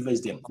you, it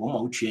favors them.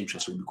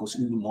 Interest because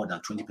you need more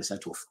than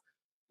 20% of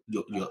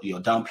your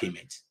down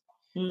payment.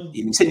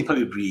 In any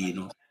probably,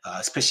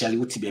 especially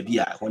with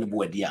TBB, one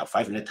board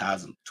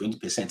 500,000,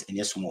 20%, and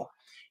yes more.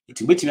 It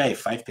will be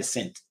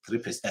 5%,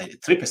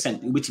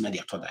 3%, which may be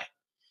a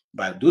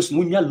but those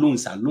munya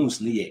loans are loans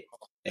near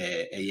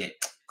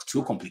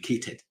too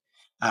complicated.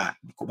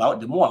 About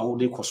the more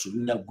they cost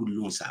good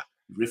loans are.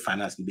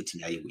 Refinance the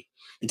betting away.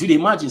 And to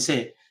imagine,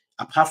 say,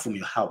 apart from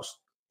your house,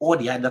 all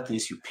the other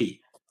things you pay,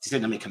 they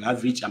said an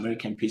average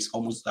American pays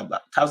almost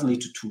about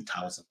 1,000 to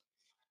 2,000.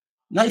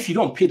 Now, if you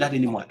don't pay that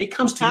anymore, it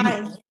comes to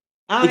you.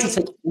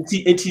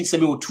 It's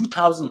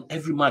 2,000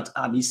 every month.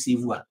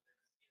 Save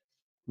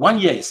 1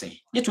 year, you're saying,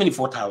 you're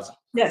 24,000.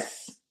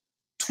 Yes.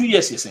 2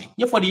 years, you're saying,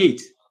 you're 48.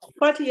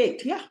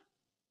 48, yeah.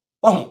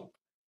 Oh,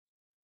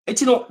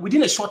 it's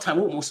within a short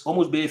time,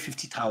 almost be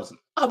 50,000.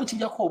 I'll be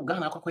your call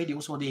Ghana,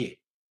 also there.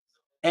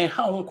 And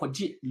how one could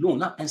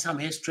loan up and some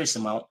stress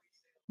amount,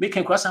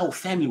 making cross our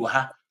family with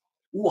her,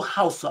 or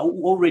house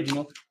already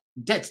know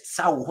debt,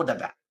 sour, what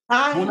that.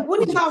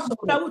 What house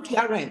would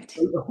you rent?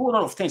 A whole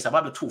lot of things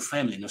about the two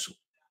family,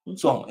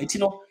 so it's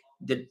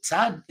the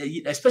sad,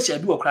 especially I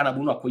do a crown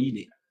about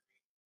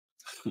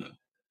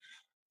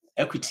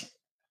equity,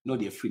 no,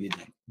 they're free.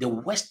 The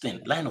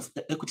Western line of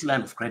equity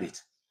line of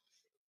credit,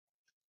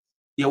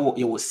 it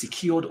was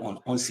secured on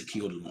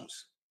unsecured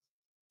loans.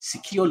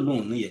 Secure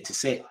loan, to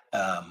say,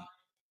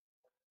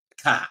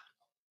 car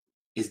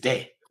is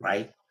there,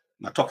 right?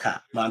 My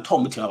car, my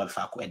told me to have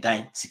a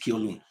dime secure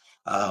loan.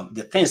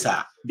 The things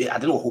are I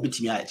don't know who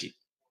bit me.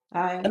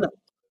 And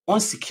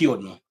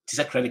unsecured no, it's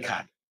a credit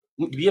card.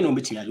 We no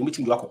meeting, you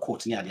meeting you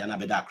court near the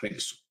another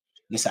credit.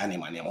 Nisa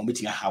name my name, or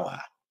meeting a how.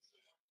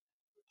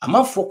 A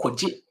month for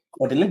Koji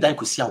or the Nedine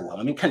could see our,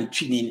 I mean, can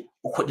you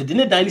or the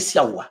Nedine see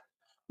our?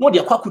 No, the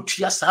aqua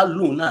tria sa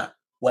luna,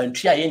 while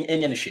tria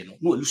any shame,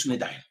 no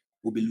lucinidine,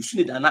 will be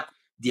lucinidana,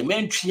 the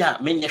main tria,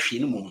 many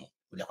shame moon.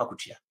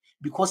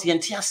 Because the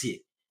NTS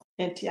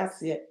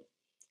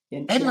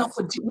and now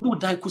what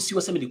die could see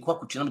was somebody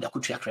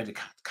could a credit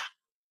card.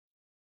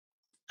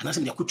 And I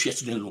said, I could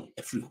student loan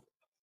a few.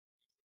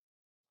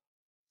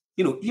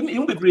 You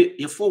may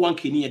be a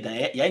 401k near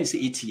the yeah, say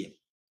ATM.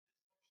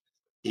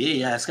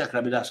 Yeah,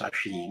 Scrabble, that's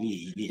actually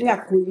leave it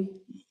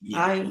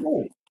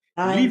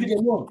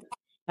alone.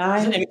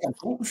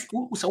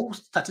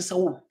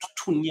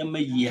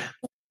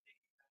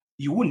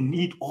 You won't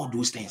need all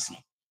those things.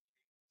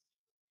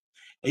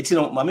 It's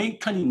my main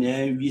can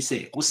we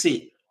say,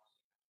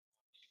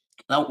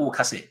 now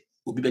okay say,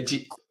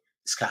 Obibeji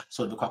ska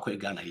so the kwakwa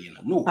Ghana here.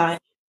 No.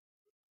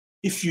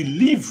 If you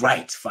live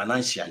right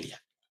financially,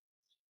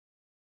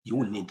 you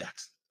won't need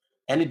that.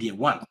 Any day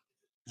one,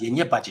 you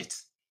need budget.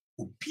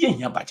 Be in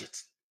your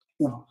budget.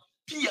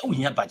 Be in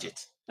your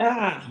budget.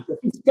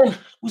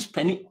 Who's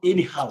spending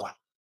anyhow?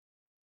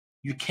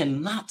 You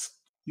cannot.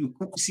 You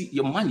see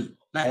your money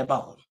not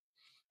about.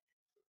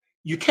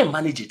 You can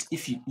manage it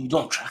if you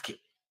don't track it.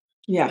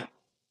 Yeah,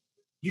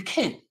 you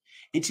can.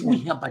 It's in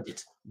your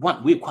budget.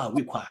 One way qua.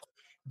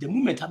 The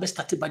moment I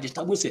started budget,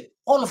 I will say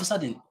all of a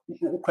sudden, we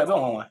look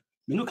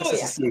at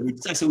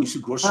say we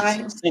should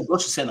groceries. Say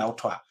groceries send out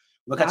to.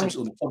 We got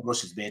to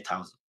groceries be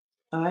 1,000.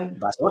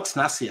 But what's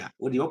last year?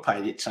 What the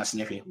opera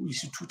translation? We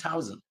should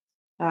 2,000.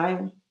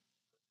 The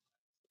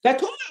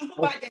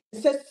total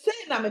say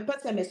I'm a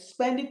person is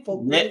spending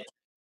for growth.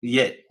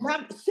 Yeah.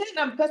 Now say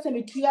I'm a person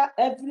me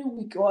every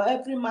week or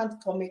every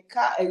month for my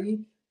car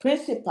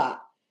principal.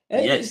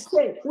 Yes.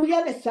 Say we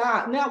are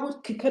now we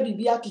kick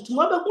be out to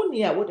tomorrow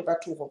whatever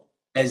to.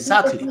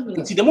 Exactly.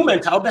 It's the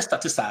moment our best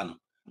start to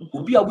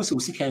will be able to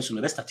see cancel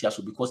the best start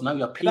because now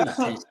you are paying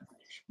attention.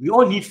 We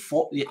all need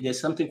there's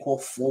something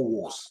called 4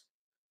 walls.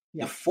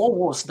 The 4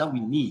 walls that we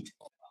need.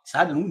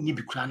 So we need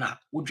to be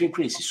we drink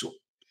crazy. So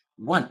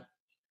one,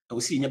 I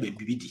will see in your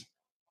BBD.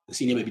 We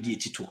see in your BBD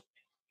Tito.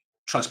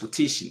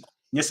 Transportation.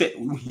 You say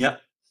we here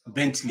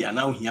Bentley and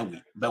now here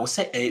we. But we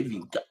say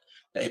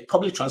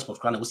public transport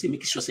we say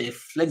make sure say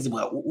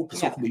flexible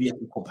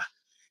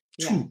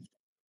Two.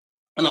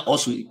 And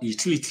also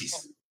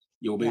utilities.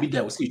 Your baby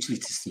there will say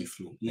utilities in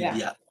flow.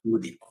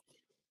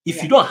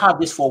 If you don't have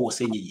this 4 walls,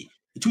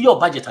 to your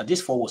budget at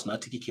this 4 walls now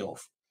take care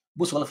of.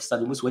 Most all of a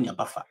sudden, most when you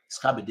buffer,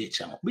 scrap a day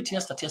channel. But you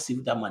start to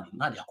save that money.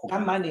 Now they're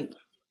money.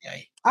 Yeah.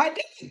 I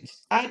did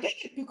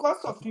it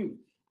because of you.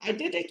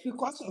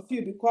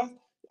 Because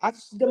at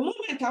the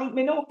moment I'm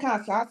no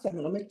cancer,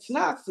 I'm not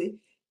say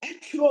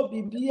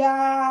actually be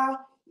a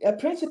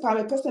principal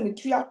a person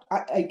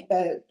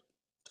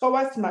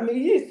towards my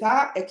years,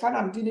 I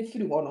can't do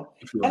it one.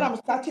 And I'm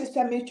starting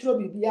to make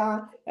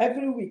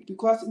every week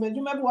because when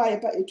you remember why a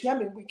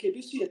week,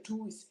 you see a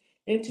 2 weeks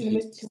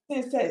into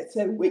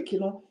say week,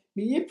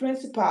 me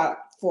principal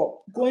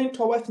for going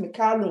towards my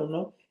car loan,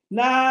 no.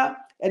 Now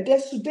a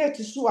date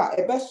to so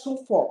a best so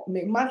for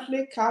me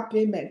monthly car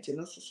payment,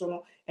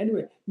 so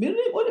anyway, me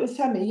what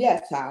say me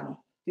yes,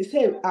 they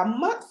say I'm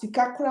not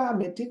sikakra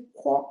me take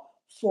for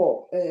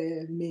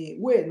me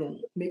way no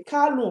me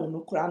car loan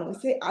no crown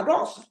say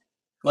ados.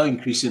 Well,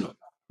 increasing.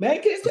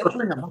 Make it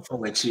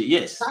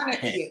yes.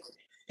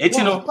 It's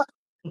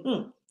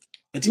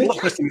it's what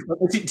question.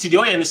 It's the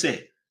way I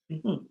say.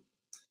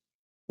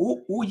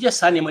 Who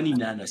yes, any money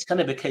nana, it's kind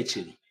of a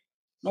catching.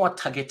 No,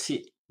 target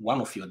one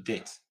of your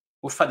debts.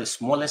 Go for the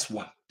smallest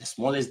one, the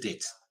smallest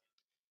debt.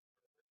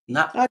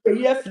 Now,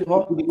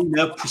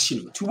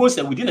 pushing. Two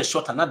months within a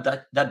short and not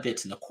that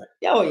debt in the core.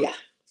 Yeah.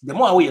 The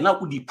more away now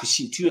would be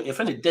pushing to a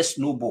friend, debt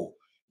snowball.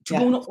 To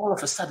all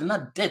of a sudden,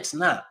 not debt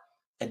now.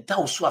 A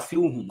down so I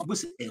feel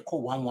was a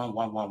call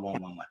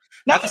 1111111.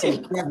 That's I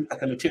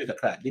can tell the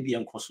crack, maybe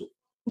I'm cross.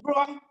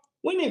 Bro,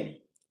 winning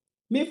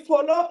me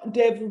follow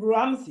David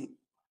Ramsey.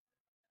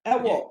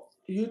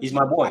 He's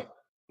my boy.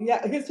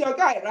 Yeah, he's your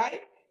guy,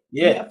 right?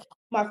 Yeah.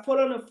 My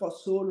following for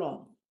so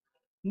long.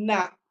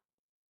 Now,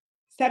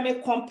 so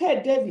me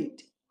compare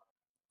David.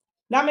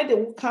 Now me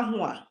the come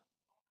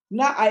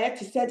now I had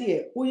to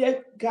say we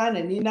are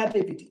Ghana Nina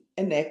David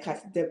and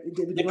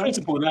the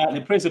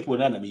principle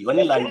na me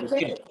only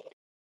like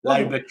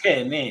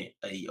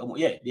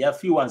yeah, there are a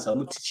few ones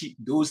I'm teach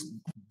those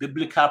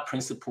biblical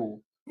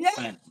principles.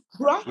 Yeah,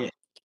 bro. Yeah.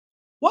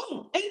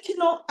 Well, ain't you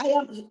know I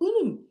am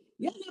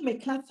Yana me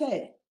can't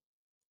say.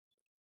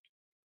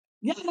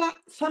 Yana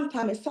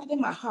sometimes it's in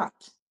my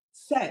heart.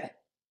 Say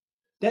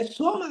there's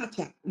so much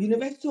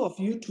University of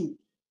YouTube.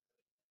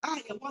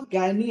 I am one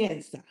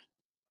Ghanaians.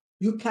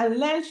 You can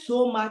learn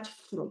so much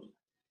from.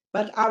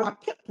 But our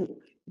people,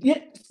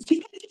 that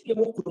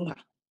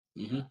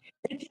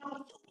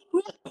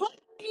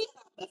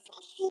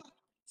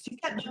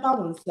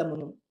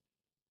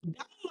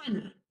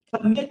money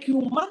can make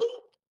you money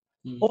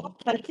or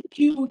can keep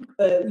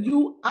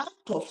you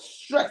out of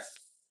stress.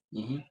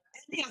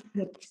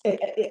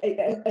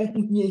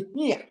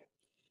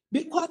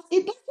 Because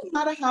it doesn't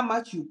matter how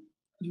much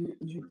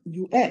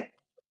you earn.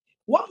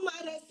 What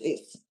matters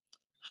is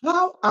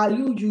how are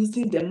you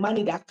using the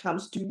money that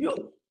comes to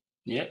you?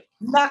 Yeah.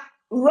 Now,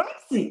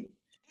 Ramsey,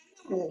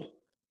 so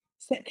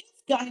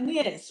these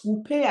Ghanaians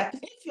will pay attention.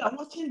 If you are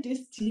watching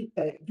this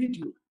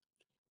video,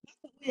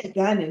 that's a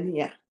Ghanaian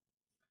here.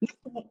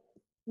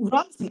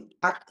 Ramsey,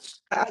 I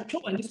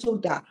told you so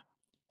that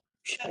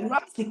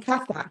Ramsey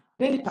Kata,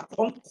 then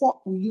on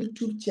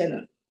YouTube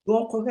channel,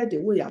 don't cover the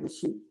way I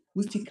was so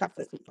we see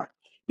Kata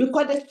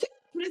because the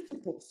same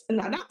principles and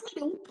that's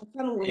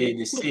why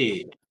they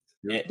say.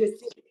 Yeah. They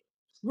say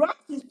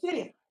Ramsey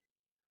say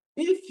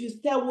if you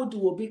say would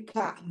will be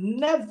car,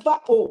 never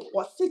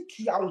what's it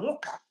you are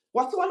worker.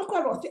 What's one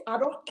crowd I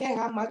don't care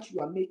how much you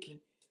are making,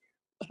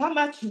 how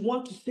much you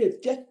want to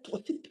save, just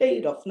what's it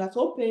paid off. That's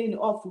all paying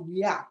off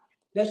we are.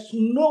 There's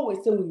no way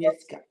saying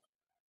yes.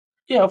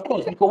 Yeah, of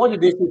course. Because what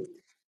did they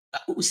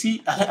say?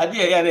 See,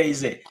 idea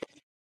is there.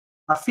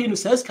 I feel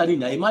says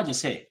Kanina, imagine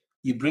say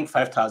you bring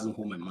 5,000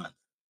 home a month,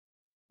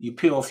 you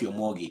pay off your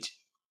mortgage,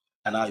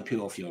 and now you pay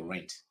off your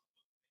rent,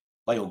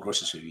 buy your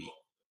groceries.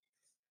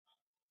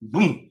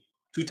 Boom,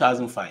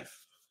 2005.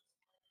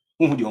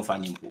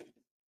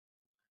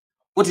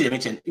 What did I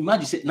mention?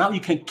 Imagine say now you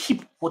can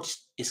keep what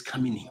is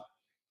coming in.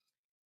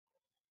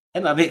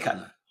 And I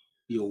reckon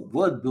your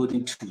world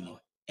building tool,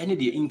 any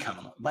the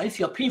income. But if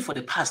you're paying for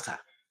the pastor,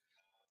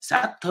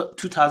 that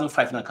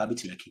 2005 now can be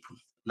keep.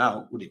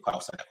 Now with the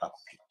outside the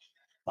pay.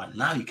 But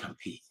now you can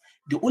pay.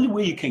 The only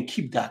way you can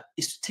keep that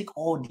is to take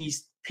all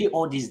these, pay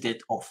all these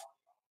debt off.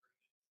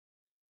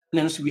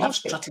 And then so we have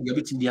strategy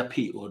everything they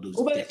pay all those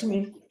debt.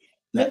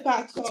 Me so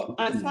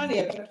answer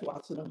e beto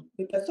aso no.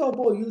 Me pese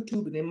obo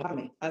YouTube ne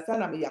mame. Answer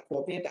na me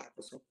yakọ be da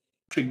so.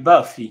 Patrick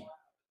Buffy,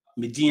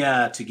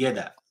 Medina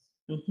together.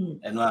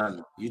 And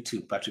on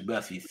YouTube, Patrick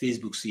Buffy,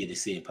 Facebook, see the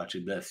same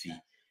Patrick Buffy.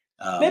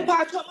 Me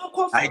Patrick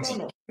mo follow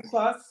no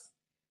because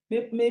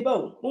me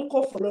bo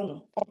mo follow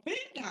no. Obe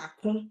da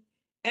ko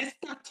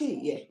start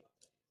ye.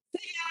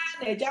 Say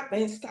ya na eja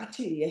ben start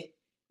ye.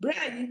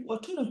 Brian,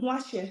 otu ne ho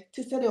ahye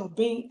ti se de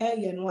oben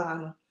eye no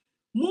ano.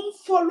 Mo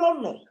follow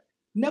no.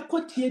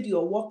 Nekotie the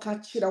work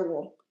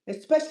chirawo,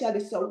 especially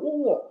so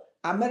war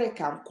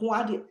American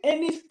quad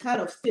any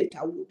kind of state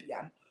I will be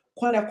an.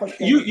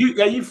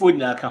 You phone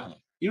na account.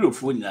 You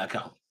phone na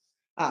account.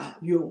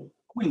 You.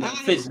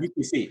 First we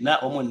say now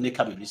omo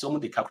neka baby so omo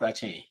the calculate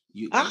chain.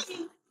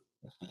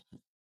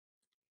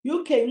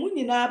 UK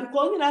munina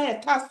because you know a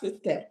tax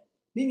system.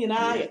 Ni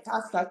na a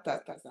tax.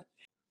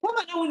 Come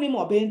na woni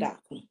mo benda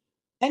ko.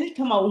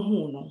 Anytime I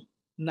hu no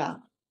na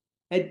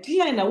a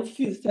dia na we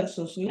feel sense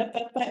so ya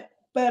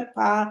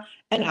pepa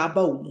and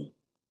abaum.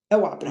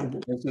 Ewa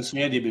brabo. So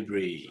de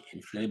bebre,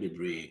 inflation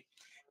bebre.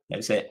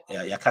 I say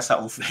ya kasa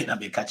on friend na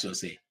be catch you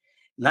say.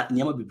 Na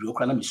niam bebre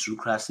okra na misuru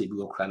kra say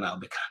bi okra na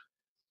obeka.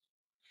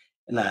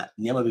 Na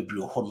niam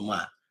bebre ho no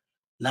ma.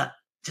 Na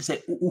te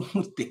say who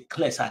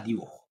declare adi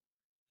wo.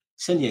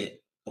 Send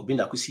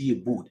obinda ko see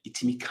bold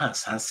itimi kan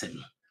sansem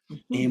no.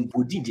 En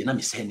bodi de na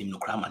me say nim no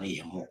kra ma na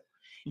ye mo.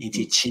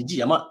 Nti chinji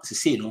ya ma se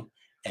say no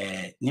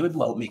niam bi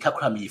wa make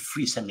kra me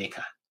free say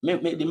maker. Me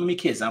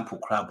make example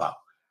crab about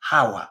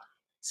how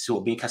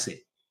so being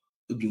say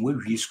be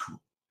we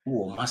school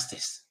or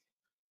masters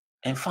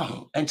and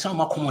found and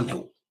some common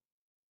no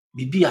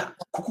bibia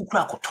kuku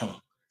kra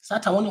koton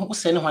sata woni ho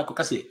se ne ho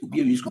akaka say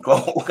obi we school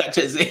o ka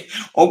che say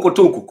onko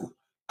ton kuku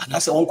ana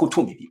say onko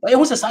ton bibi e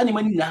ho se sa ne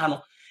mani na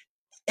no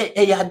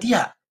ya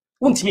dia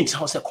untimi ntia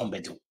ho se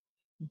kombedo.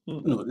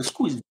 No, the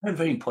school is very,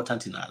 very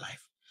important in our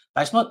life,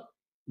 but it's not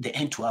the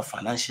end to our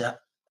financial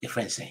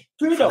difference.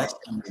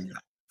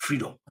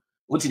 Freedom.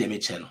 What did they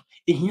make channel?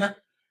 In here,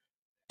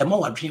 a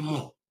more dream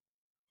more.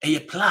 A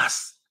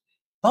plus.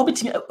 How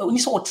between when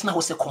you saw what now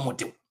was a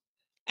commodity.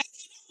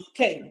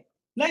 Okay.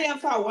 Now you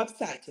have our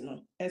website, you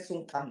know, and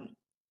soon come.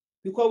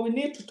 Because we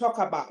need to talk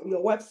about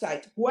your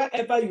website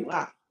wherever you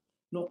are.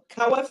 No,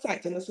 our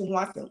website and so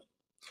what.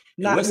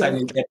 Now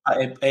website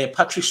is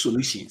Patrick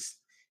Solutions.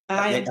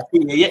 I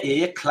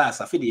think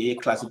class. I feel the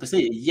class. You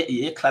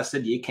say class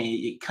said you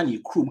can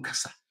you crew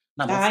kasa.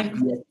 Now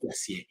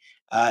yes here.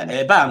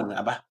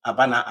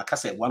 Abana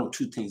akase 1 or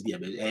 2 things there.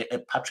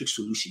 Patrick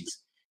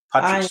Solutions,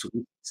 Solutions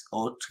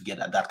all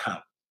together.com.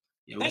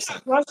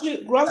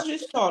 Grocery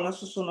store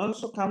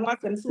also can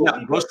work and so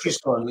grocery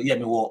store. Yeah,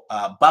 me wo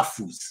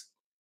Bafus,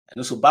 and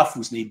also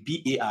Bafus ne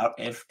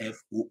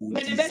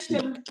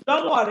BARFFOODS.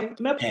 Don't worry,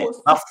 me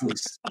post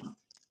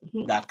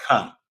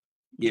Bafus.com.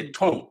 Yeah,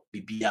 ton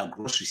bibia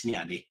groceries ni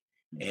ade.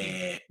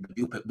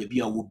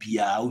 Baby will be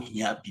out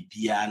here,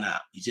 Bibiana.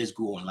 You just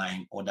go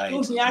online, order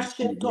it.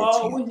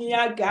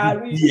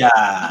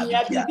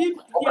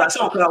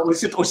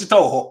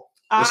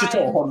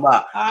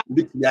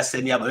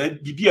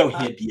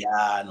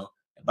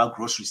 About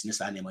groceries, and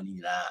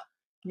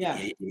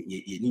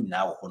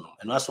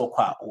also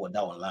order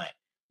online.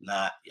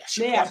 Now,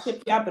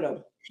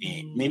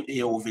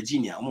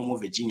 Virginia,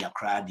 Virginia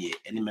crowd,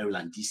 any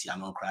Maryland, DC,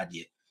 I'm on crowd.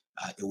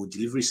 A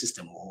delivery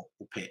system or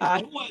pay.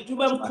 You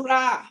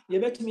cry. You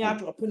bet me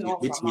out of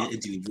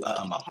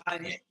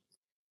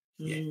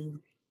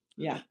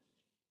yeah.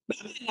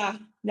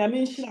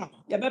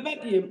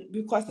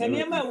 Because I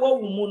never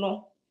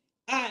woman.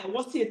 I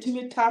was here to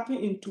me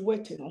tapping into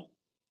it, you know.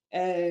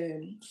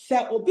 So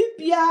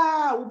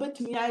Obibia will bet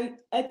me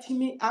at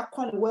me up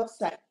on the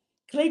website.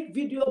 Click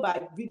video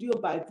by video,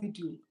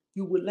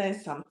 you will learn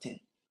something.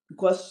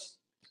 Because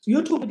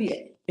YouTube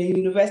there, a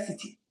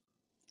university.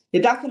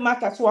 It doesn't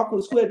matter so I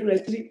could school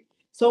directly,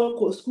 so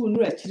go school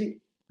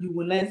directly, you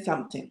will learn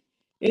something.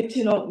 It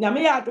you know,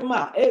 Namia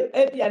Duma,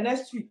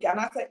 next week, and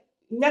I said,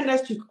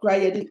 next week, cry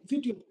a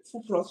video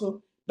for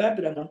so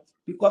Babylon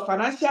because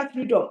financial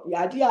freedom, the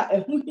idea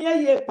of who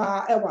here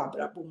pa ewa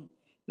brabum.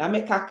 Na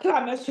me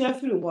kakra me sua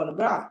firi ho no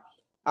bra.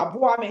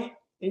 Aboa me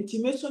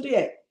enti me so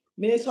de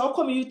me so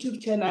come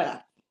YouTube channel.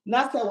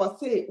 Na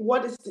say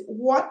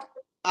what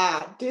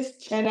are this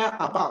channel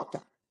about?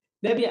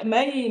 Maybe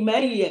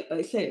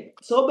may say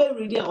so be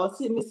reading or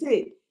see me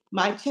say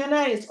my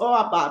channel is all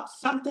about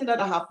something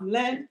that I have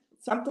learned,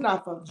 something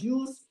I have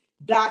used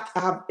that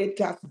it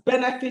has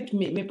benefit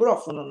me. Me bro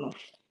no.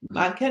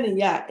 Man can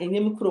ya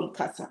enyem krom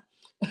kasa.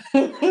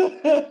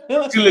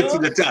 Too late to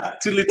the top.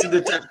 Too late to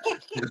the top.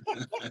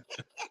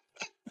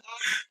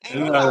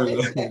 And I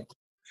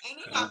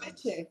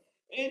mention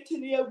into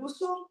the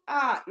Eguso,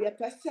 your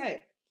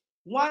percent.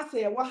 Once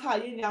a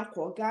waha yin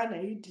yanko Ghana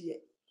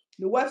idiot.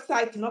 The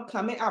website not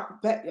coming up,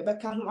 bet you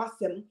become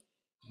awesome.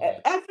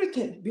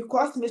 Everything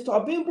because Mr.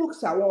 Obin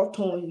books are all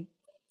torn.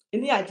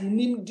 And yeah, the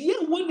name dear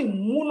winning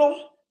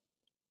muno.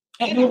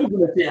 And you'll be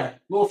good there.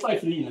 Go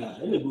 5 Nina.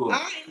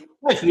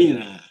 5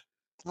 Nina.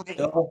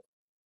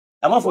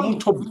 I'm off from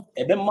Toby.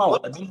 A bit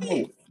mouth.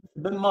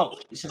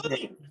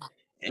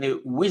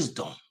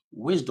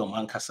 Wisdom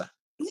ankasa.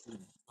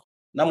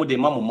 Namu de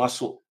mamu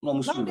maso. No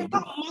muscle.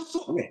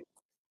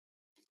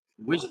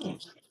 Wisdom.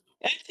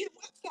 And the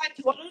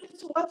website, one on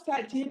this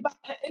website, but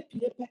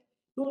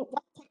no,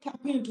 what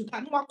happened to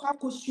that? No, I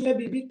could share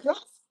baby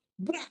class.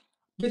 Bra,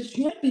 the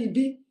share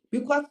baby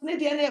because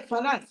need any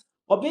finance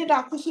or be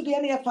that could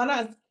any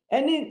finance.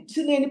 Any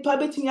senior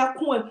public in your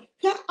coin.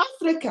 Here,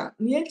 Africa,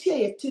 near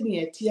tier,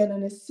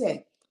 and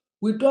say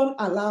we don't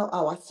allow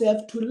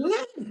ourselves to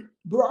learn,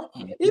 bro.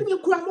 Even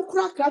Kramo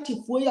crack at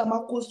if we are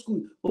Marco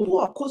school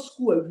or a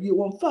school, we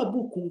won't far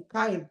book on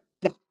kind.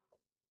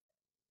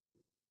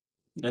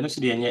 Then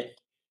see the end.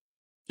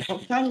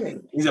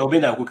 Is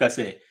Obina who can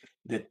say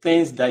the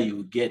things that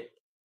you get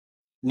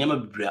never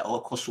be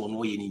or cost one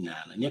way in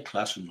a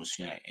classroom,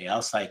 a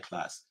outside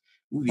class.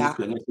 There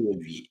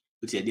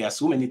are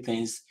so many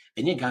things,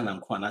 and you Ghana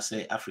and Kwana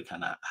say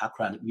African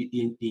Hakran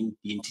in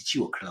teach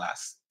you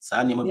class.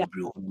 So never be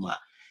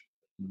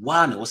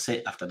one or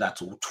say after that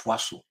to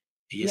twasso.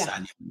 Yes,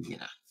 I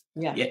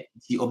yeah,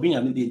 the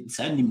Obina did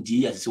send him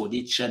dears or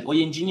they chat or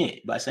engineer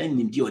by signing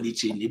him dear or they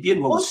chain. They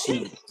was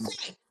saying.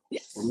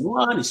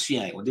 One is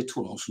shy or the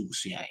two on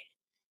shy.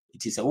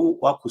 It is a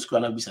walk with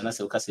Scrana Bis and I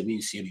say,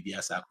 Casamin, Bibi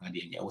as I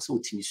also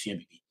Timmy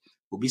Bibi.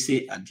 Obi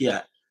say, a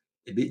dear,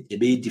 a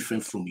bit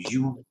different from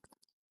you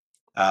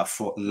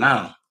for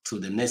now to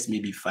the next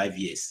maybe 5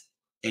 years.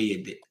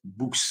 The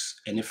books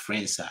and the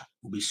friends are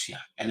Ubisia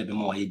and a bit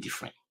more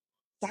different.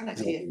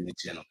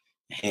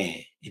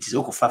 It is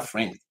okay for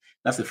friends.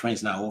 That's the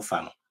friends now, all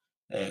fan.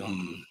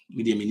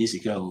 With the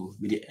municipal,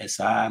 with the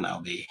SR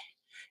now, they.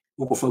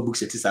 For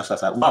books at this after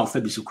one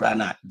for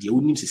Bisukrana, the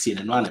only to say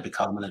the one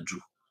become a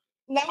drew.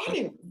 Now,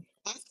 I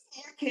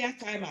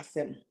time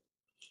myself.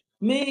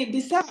 May be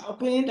sad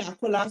opinion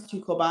that last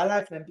week of our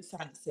life and be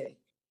sad say.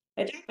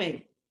 I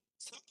mean,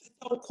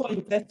 some call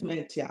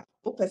investment here.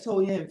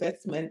 Open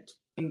investment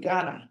in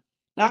Ghana.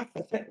 Now,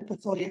 open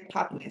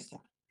partners.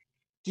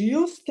 Do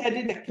you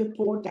study the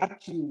people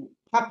that you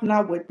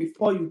partner with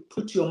before you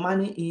put your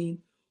money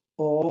in,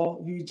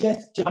 or you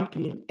just jump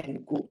in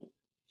and go?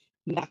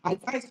 Now,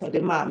 advice for the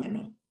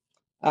mom,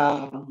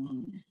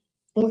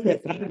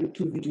 if I do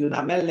 2 videos,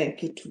 I'm going to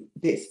link it to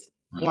this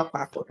one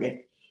part of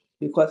it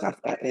because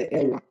after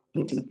the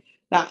meeting.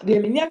 Now, the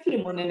miniature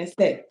money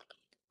say,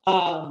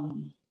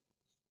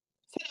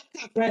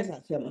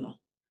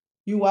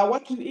 you are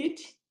what you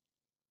eat,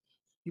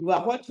 you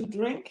are what you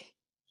drink,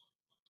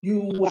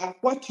 you are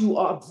what you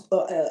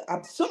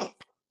absorb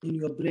in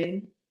your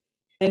brain,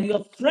 and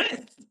your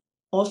friends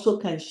also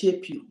can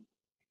shape you.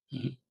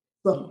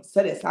 So,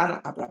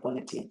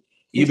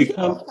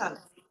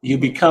 you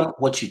become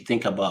what you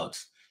think about.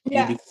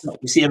 Yes.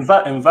 You see,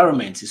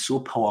 environment is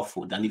so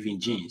powerful than even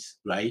genes,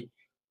 right?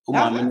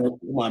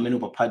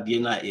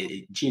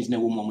 Genes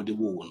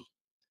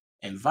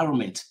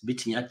environment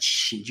between you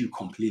change you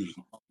completely.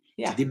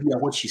 Yeah. They be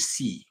what you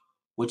see,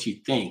 what you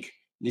think.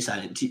 This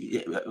and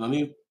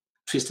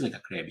twisting like a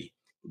crabby.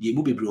 The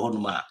movie because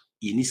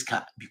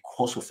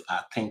of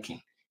our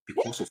thinking,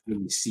 because of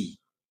what we see.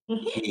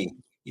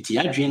 It's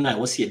your dream. I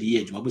was here the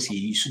edge.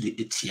 You should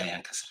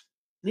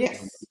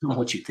yes.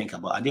 What you think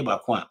about.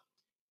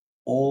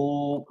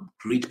 All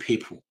great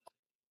people,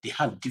 they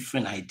have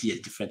different ideas,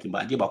 different things.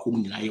 But idea about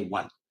whom in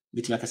one.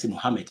 But like I say,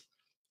 Muhammad,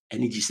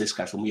 any Jesus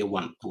Christ from year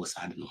one, was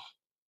I don't know.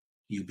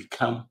 You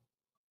become,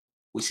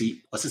 we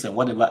see,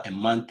 whatever a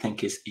man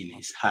thinks in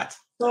his heart,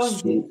 so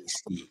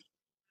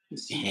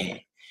is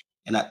he.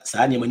 And that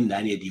Sanya money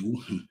nani the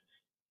womb.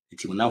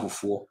 It will now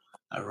for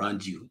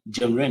around you.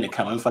 Jim Ren,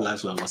 come on for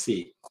last one. I will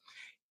say,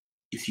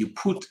 if you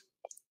put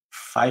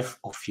 5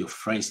 of your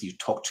friends you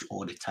talk to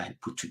all the time,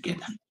 put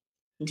together,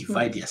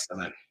 divide their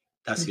salary.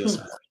 That's your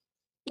salary.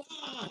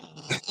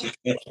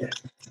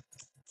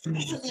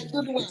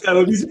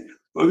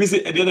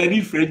 I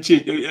need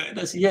friendship.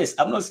 Yes,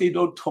 I'm not saying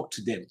don't talk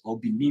to them or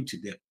be mean to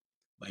them,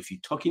 but if you're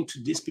talking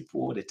to these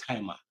people all the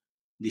time,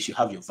 they should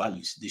have your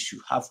values. They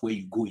should have where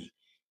you're going.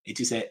 It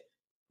is a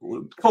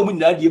coming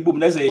that you boom.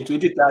 Let's say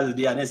 20,000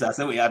 there, and I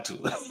say we have to.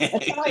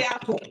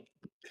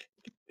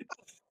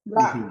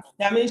 Right.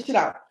 I mean,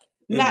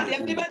 now,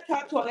 if you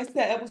try to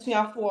understand everything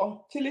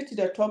for till it to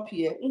the top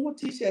here,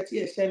 t-shirt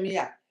here, share me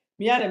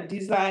am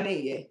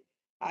designing here.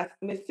 As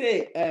me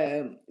say,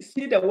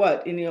 see the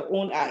word in your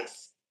own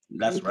eyes.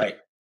 That's right.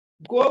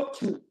 Go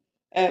to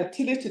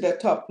till it to the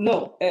top.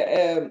 No,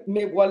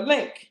 me will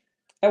link.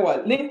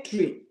 Link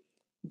tree.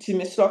 To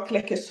me so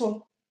click it.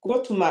 So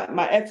go to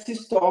my Etsy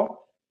store.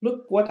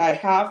 Look what I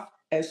have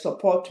and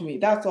support me.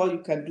 That's all you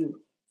can do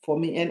for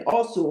me. And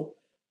also,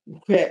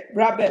 Patrick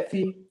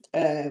Berfi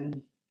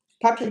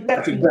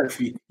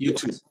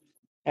YouTube.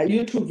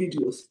 YouTube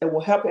videos. It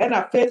will help. And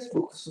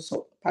Facebook,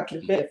 so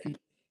Patrick Berfi.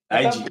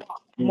 IG.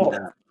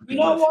 More. You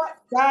know what,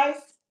 guys?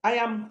 I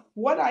am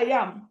what I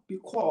am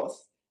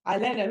because I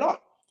learn a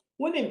lot.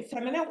 When I'm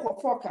seminar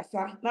for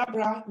Casa,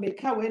 Nabra,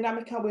 make away,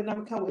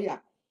 Namaka,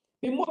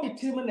 me more me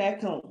team na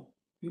account.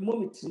 Me more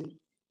me team.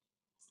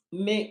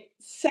 Me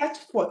search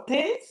for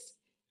things.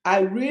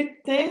 I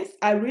read things.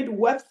 I read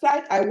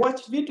websites. I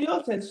watch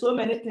videos and so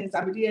many things.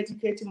 I'm really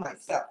educating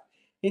myself.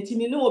 Enti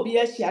me no obi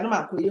ahia na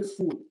makoye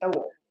food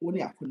ewo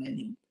woni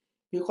akonanim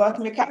because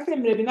me ka say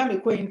me na me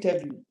ko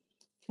interview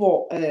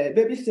for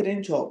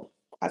babysitting job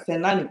as a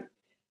nanny.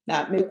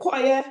 Now me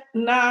koye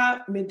na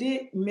me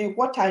de me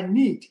what I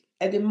need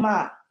at the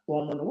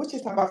woman, which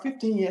is about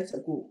 15 years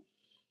ago.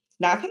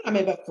 Now I think I'm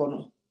able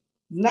to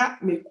na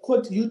me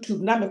code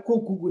YouTube, na me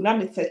code Google, na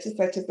me search.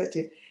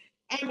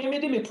 And me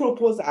made me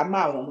propose a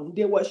woman.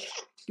 They were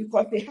shocked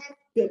because they had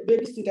the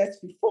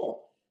babysitters before.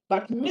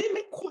 But me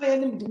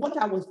what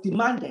I was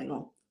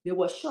demanding, they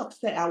were shocked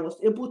that I was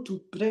able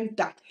to bring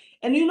that.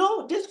 And you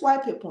know, this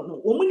white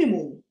people,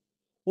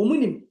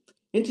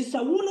 it is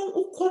a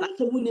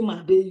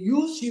woman they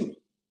use you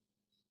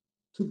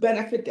to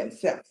benefit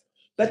themselves.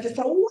 But it's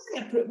a woman,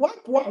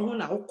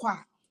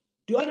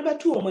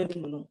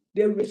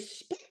 they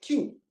respect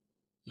you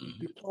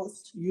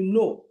because you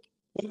know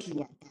what you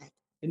are about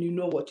and you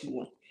know what you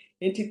want.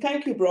 And to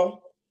thank you,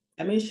 bro.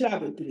 I mean, sure, I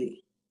will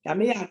play. I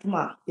may have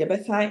my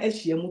sign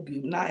as you move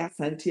now. I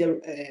sent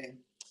here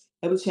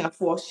everything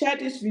for share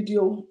this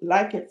video,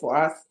 like it for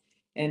us,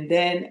 and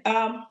then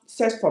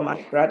search for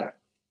my brother.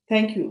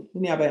 Thank you.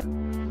 Till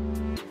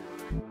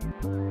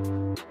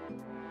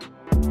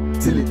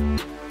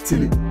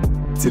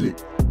it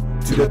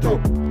to the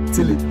top,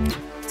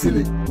 till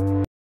it.